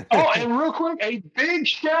 And real quick, a big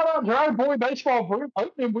shout out to our boy baseball for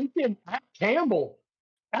opening weekend at Campbell.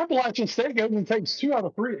 Appalachian State goes and takes 2 out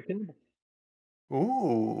of 3 at Campbell.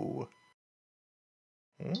 Ooh.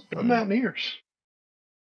 Go Mountaineers.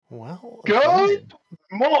 Well, go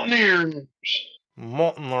Mountaineers.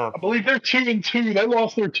 I believe they're 2-2. They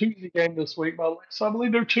lost their Tuesday game this week, so I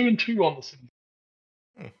believe they're 2-2 on the season.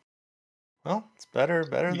 Well, it's better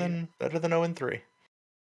than 0-3.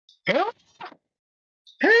 Hell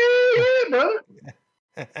yeah, brother.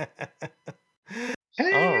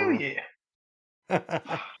 Hell yeah.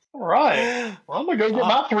 All right. Well, I'm gonna go get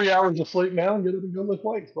my 3 hours of sleep now and get up and go lift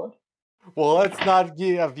weights, bud. Well, let's not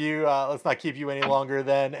keep you any longer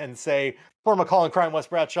then and say, for McCall and Crime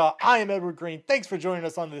West Bradshaw, I am Edward Green. Thanks for joining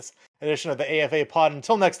us on this edition of the AFA Pod.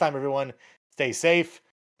 Until next time, everyone, stay safe,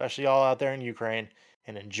 especially all out there in Ukraine,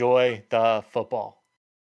 and enjoy the football.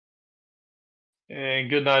 And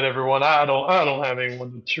good night, everyone. I don't have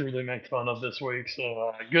anyone to truly make fun of this week,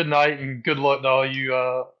 so good night and good luck to all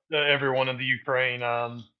you everyone in the Ukraine.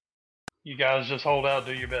 You guys just hold out,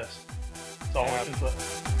 do your best. That's all we can say.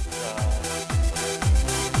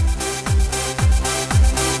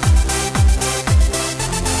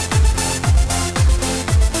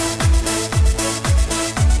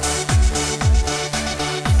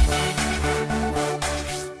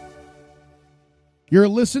 You're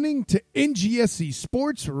listening to NGSC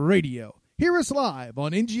Sports Radio. Hear us live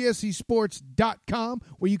on ngscsports.com,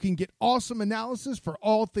 where you can get awesome analysis for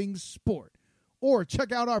all things sport. Or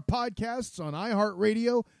check out our podcasts on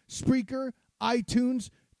iHeartRadio, Spreaker, iTunes,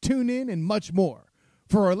 TuneIn, and much more.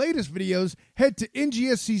 For our latest videos, head to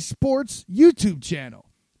NGSC Sports YouTube channel.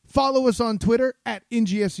 Follow us on Twitter at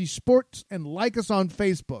NGSC Sports and like us on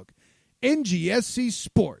Facebook. NGSC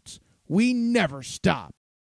Sports. We never stop.